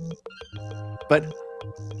 But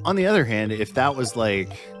on the other hand, if that was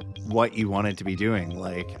like what you wanted to be doing,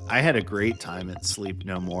 like I had a great time at Sleep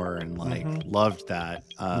No More and like loved that.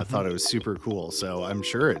 Thought it was super cool. So I'm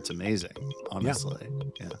sure it's amazing. Honestly.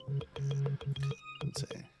 Yeah. Let's see.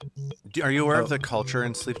 Are you aware of the culture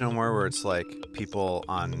in Sleep No More where it's like people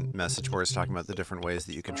on message boards talking about the different ways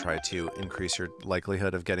that you can try to increase your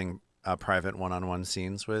likelihood of getting private one-on-one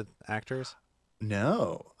scenes with actors?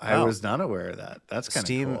 No, I was not aware of that. That's kind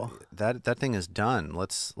of cool. That thing is done.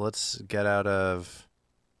 Let's get out of.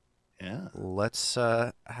 Yeah. Let's.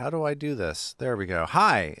 How do I do this? There we go.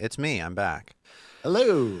 Hi, it's me. I'm back.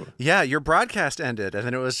 Hello. Yeah, your broadcast ended, and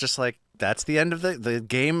then it was just like that's the end of the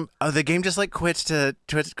game. Oh, the game just like quits to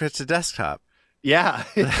desktop. Yeah,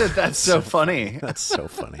 that's so funny. That's so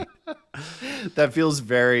funny. That feels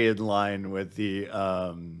very in line with the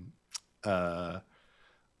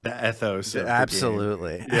ethos of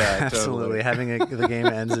absolutely the game. Yeah, absolutely. Totally. Having the game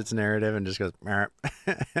ends its narrative and just goes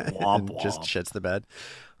and just shits the bed.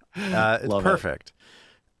 It's perfect.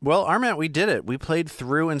 Well, Armat, we did it. We played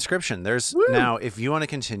through Inscryption. Now, if you want to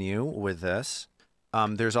continue with this,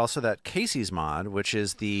 there's also that Casey's mod, which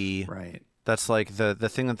is that's like the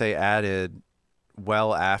thing that they added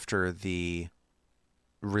well after the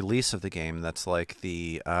release of the game. That's like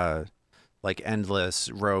the like endless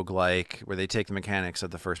roguelike, where they take the mechanics of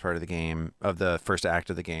the first part of the game, of the first act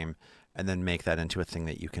of the game, and then make that into a thing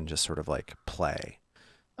that you can just sort of like play.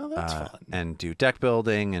 Oh, that's fun. And do deck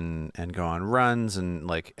building and go on runs, and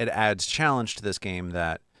like it adds challenge to this game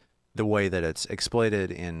that the way that it's exploited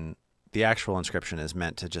in the actual Inscryption is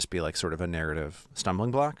meant to just be like sort of a narrative stumbling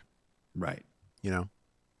block. Right. You know?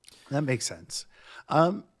 That makes sense.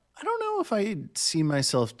 I don't know if I see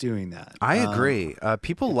myself doing that. I agree.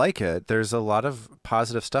 People like it. There's a lot of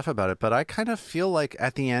positive stuff about it, but I kind of feel like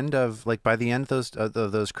at the end of by the end of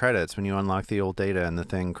those credits, when you unlock the old data and the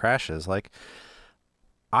thing crashes, like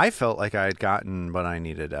I felt like I had gotten what I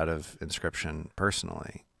needed out of Inscryption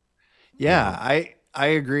personally. Yeah, I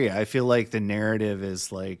agree. I feel like the narrative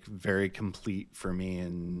is like very complete for me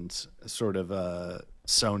and sort of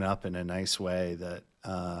sewn up in a nice way that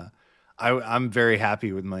I'm very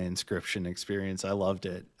happy with my Inscryption experience. I loved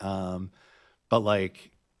it. But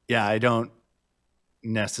like, yeah, I don't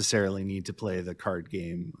necessarily need to play the card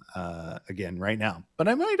game again right now, but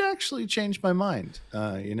I might actually change my mind.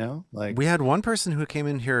 Like we had one person who came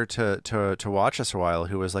in here to watch us a while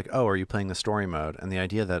who was like, "Oh, are you playing the story mode?" And the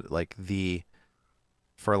idea that like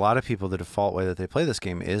for a lot of people, the default way that they play this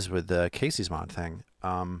game is with the Casey's mod thing.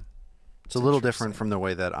 It's a little different from the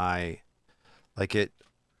way that I like it.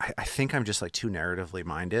 I think I'm just like too narratively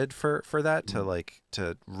minded for that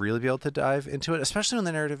to really be able to dive into it, especially when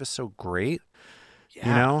the narrative is so great. Yeah.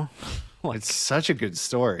 You know, it's such a good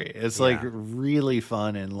story. It's like really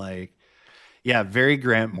fun and like, yeah, very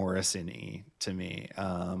Grant Morrison-y to me,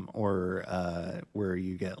 or where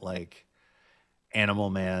you get like Animal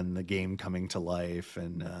Man, the game coming to life.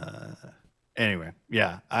 And anyway,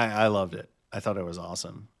 yeah, I loved it. I thought it was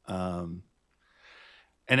awesome.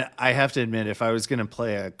 And I have to admit, if I was going to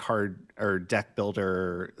play a card or deck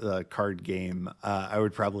builder card game, I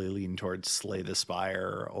would probably lean towards Slay the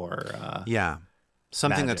Spire or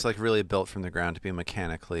something Magic. That's like really built from the ground to be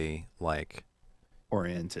mechanically like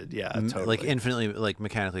oriented. Yeah, totally. Like infinitely like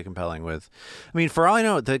mechanically compelling. With, I mean, for all I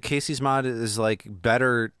know, the Casey's mod is like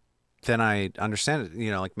better than I understand it. You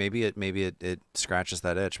know, like maybe it scratches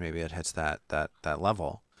that itch. Maybe it hits that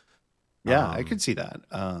level. Yeah, I could see that.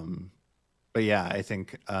 But yeah, I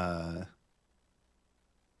think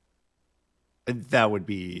that would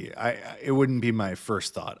be it wouldn't be my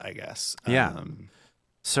first thought, I guess. Yeah.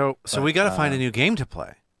 So we got to find a new game to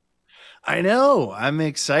play. I know. I'm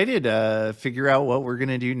excited to figure out what we're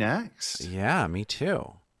gonna do next. Yeah, me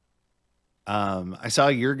too. I saw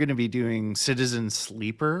you're going to be doing Citizen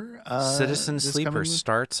Sleeper. Citizen Sleeper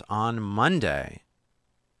starts on Monday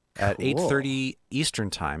at 8:30 Eastern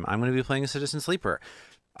time. I'm going to be playing a Citizen Sleeper.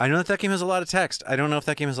 I know that game has a lot of text. I don't know if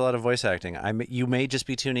that game has a lot of voice acting. You may just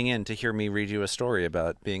be tuning in to hear me read you a story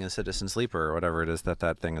about being a Citizen Sleeper or whatever it is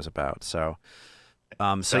that thing is about. So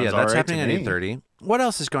yeah, that's happening at 8:30. What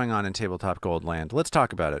else is going on in Tabletop Gold Land? Let's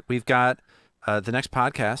talk about it. We've got the next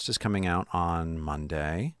podcast is coming out on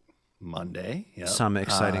Monday. Yep. Some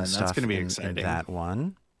exciting stuff that's gonna be in that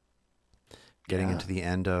one. Getting into the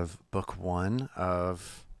end of book 1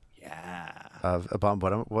 of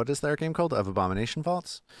what is their game called? Of Abomination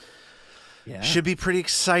Vaults. Yeah. Should be pretty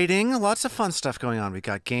exciting. Lots of fun stuff going on. We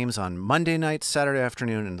got games on Monday night, Saturday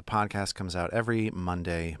afternoon, and the podcast comes out every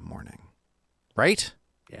Monday morning. Right?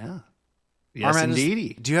 Yeah. Yes,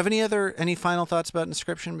 indeedy. Do you have any final thoughts about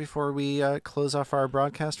Inscryption before we close off our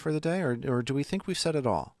broadcast for the day, or do we think we've said it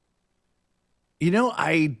all? You know,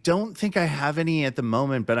 I don't think I have any at the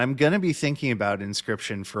moment, but I'm going to be thinking about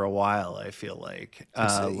Inscryption for a while, I feel like.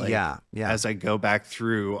 As I go back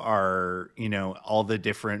through all the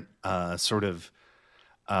different sort of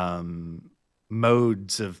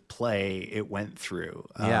modes of play it went through.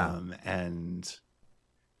 I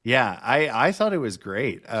thought it was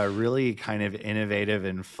great. Really kind of innovative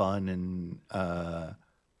and fun and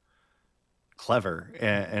clever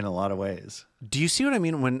in a lot of ways. Do you see what I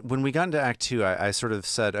mean? When we got into Act 2, I sort of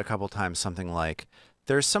said a couple times something like,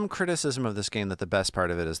 there's some criticism of this game that the best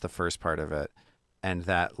part of it is the first part of it, and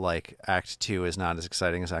that like Act 2 is not as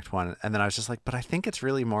exciting as Act 1. And then I was just like, but I think it's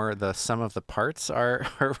really more the sum of the parts are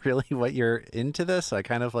really what you're into this. I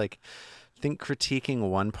kind of like think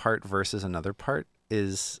critiquing one part versus another part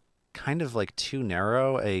is kind of like too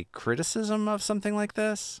narrow a criticism of something like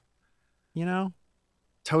this, you know?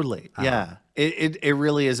 Totally. Yeah. It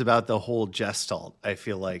really is about the whole gestalt, I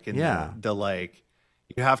feel like. And the like,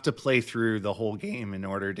 you have to play through the whole game in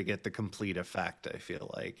order to get the complete effect, I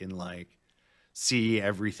feel like, and like see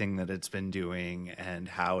everything that it's been doing and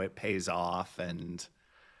how it pays off. And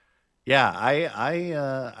yeah,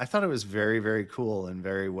 I thought it was very, very cool and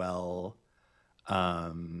very well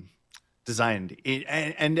designed,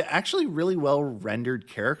 and actually really well rendered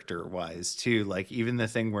character wise too. Like even the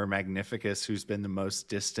thing where Magnificus, who's been the most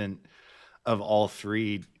distant of all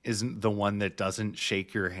three, isn't the one that doesn't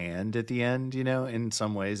shake your hand at the end. You know, in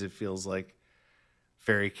some ways it feels like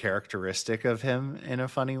very characteristic of him in a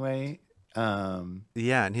funny way. And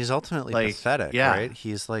he's ultimately pathetic, right?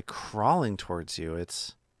 He's like crawling towards you.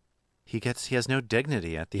 He has no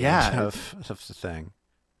dignity at the end of the thing.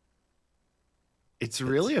 It's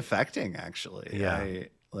really affecting, actually. Yeah. I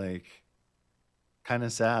like kind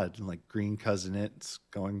of sad. Like green cousin, it's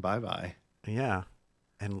going bye-bye. Yeah.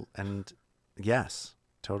 And yes,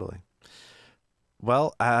 totally.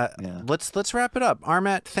 Well, let's wrap it up.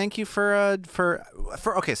 Armat, thank you for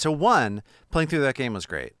okay, so 1, playing through that game was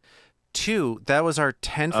great. 2, that was our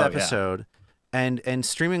 10th episode. And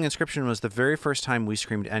streaming Inscryption was the very first time we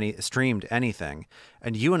streamed anything.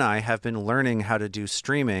 And you and I have been learning how to do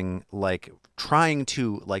streaming, like trying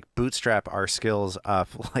to like bootstrap our skills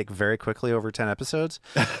up like very quickly over 10 episodes.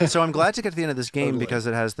 So I'm glad to get to the end of this game because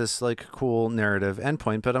it has this like cool narrative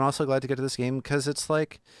endpoint, but I'm also glad to get to this game because it's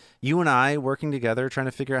like you and I working together trying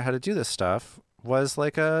to figure out how to do this stuff was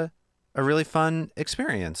like a really fun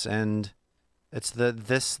experience. And it's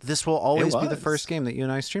this will always be the first game that you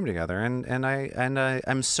and I stream together, and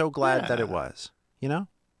I'm so glad that it was. You know,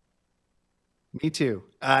 me too.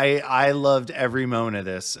 I loved every moment of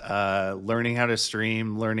this. Learning how to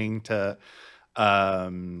stream, learning to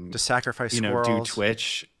sacrifice, do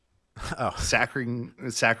Twitch.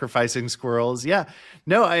 sacrificing squirrels. Yeah.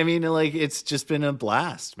 No, I mean, like, it's just been a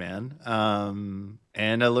blast, man.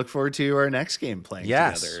 And I look forward to our next game playing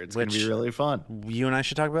together. It's going to be really fun. You and I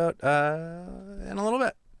should talk about in a little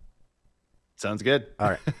bit. Sounds good. All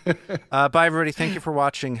right. Bye, everybody. Thank you for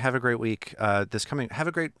watching. Have a great week. Have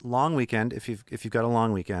a great long weekend if you've got a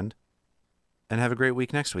long weekend, and have a great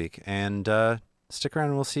week next week. And stick around,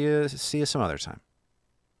 and we'll see you some other time.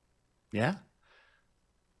 Yeah.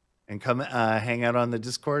 And come hang out on the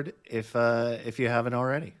Discord if you haven't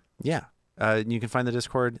already. Yeah. You can find the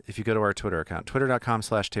Discord if you go to our Twitter account,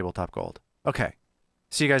 twitter.com/tabletopgold. Okay.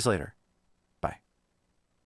 See you guys later.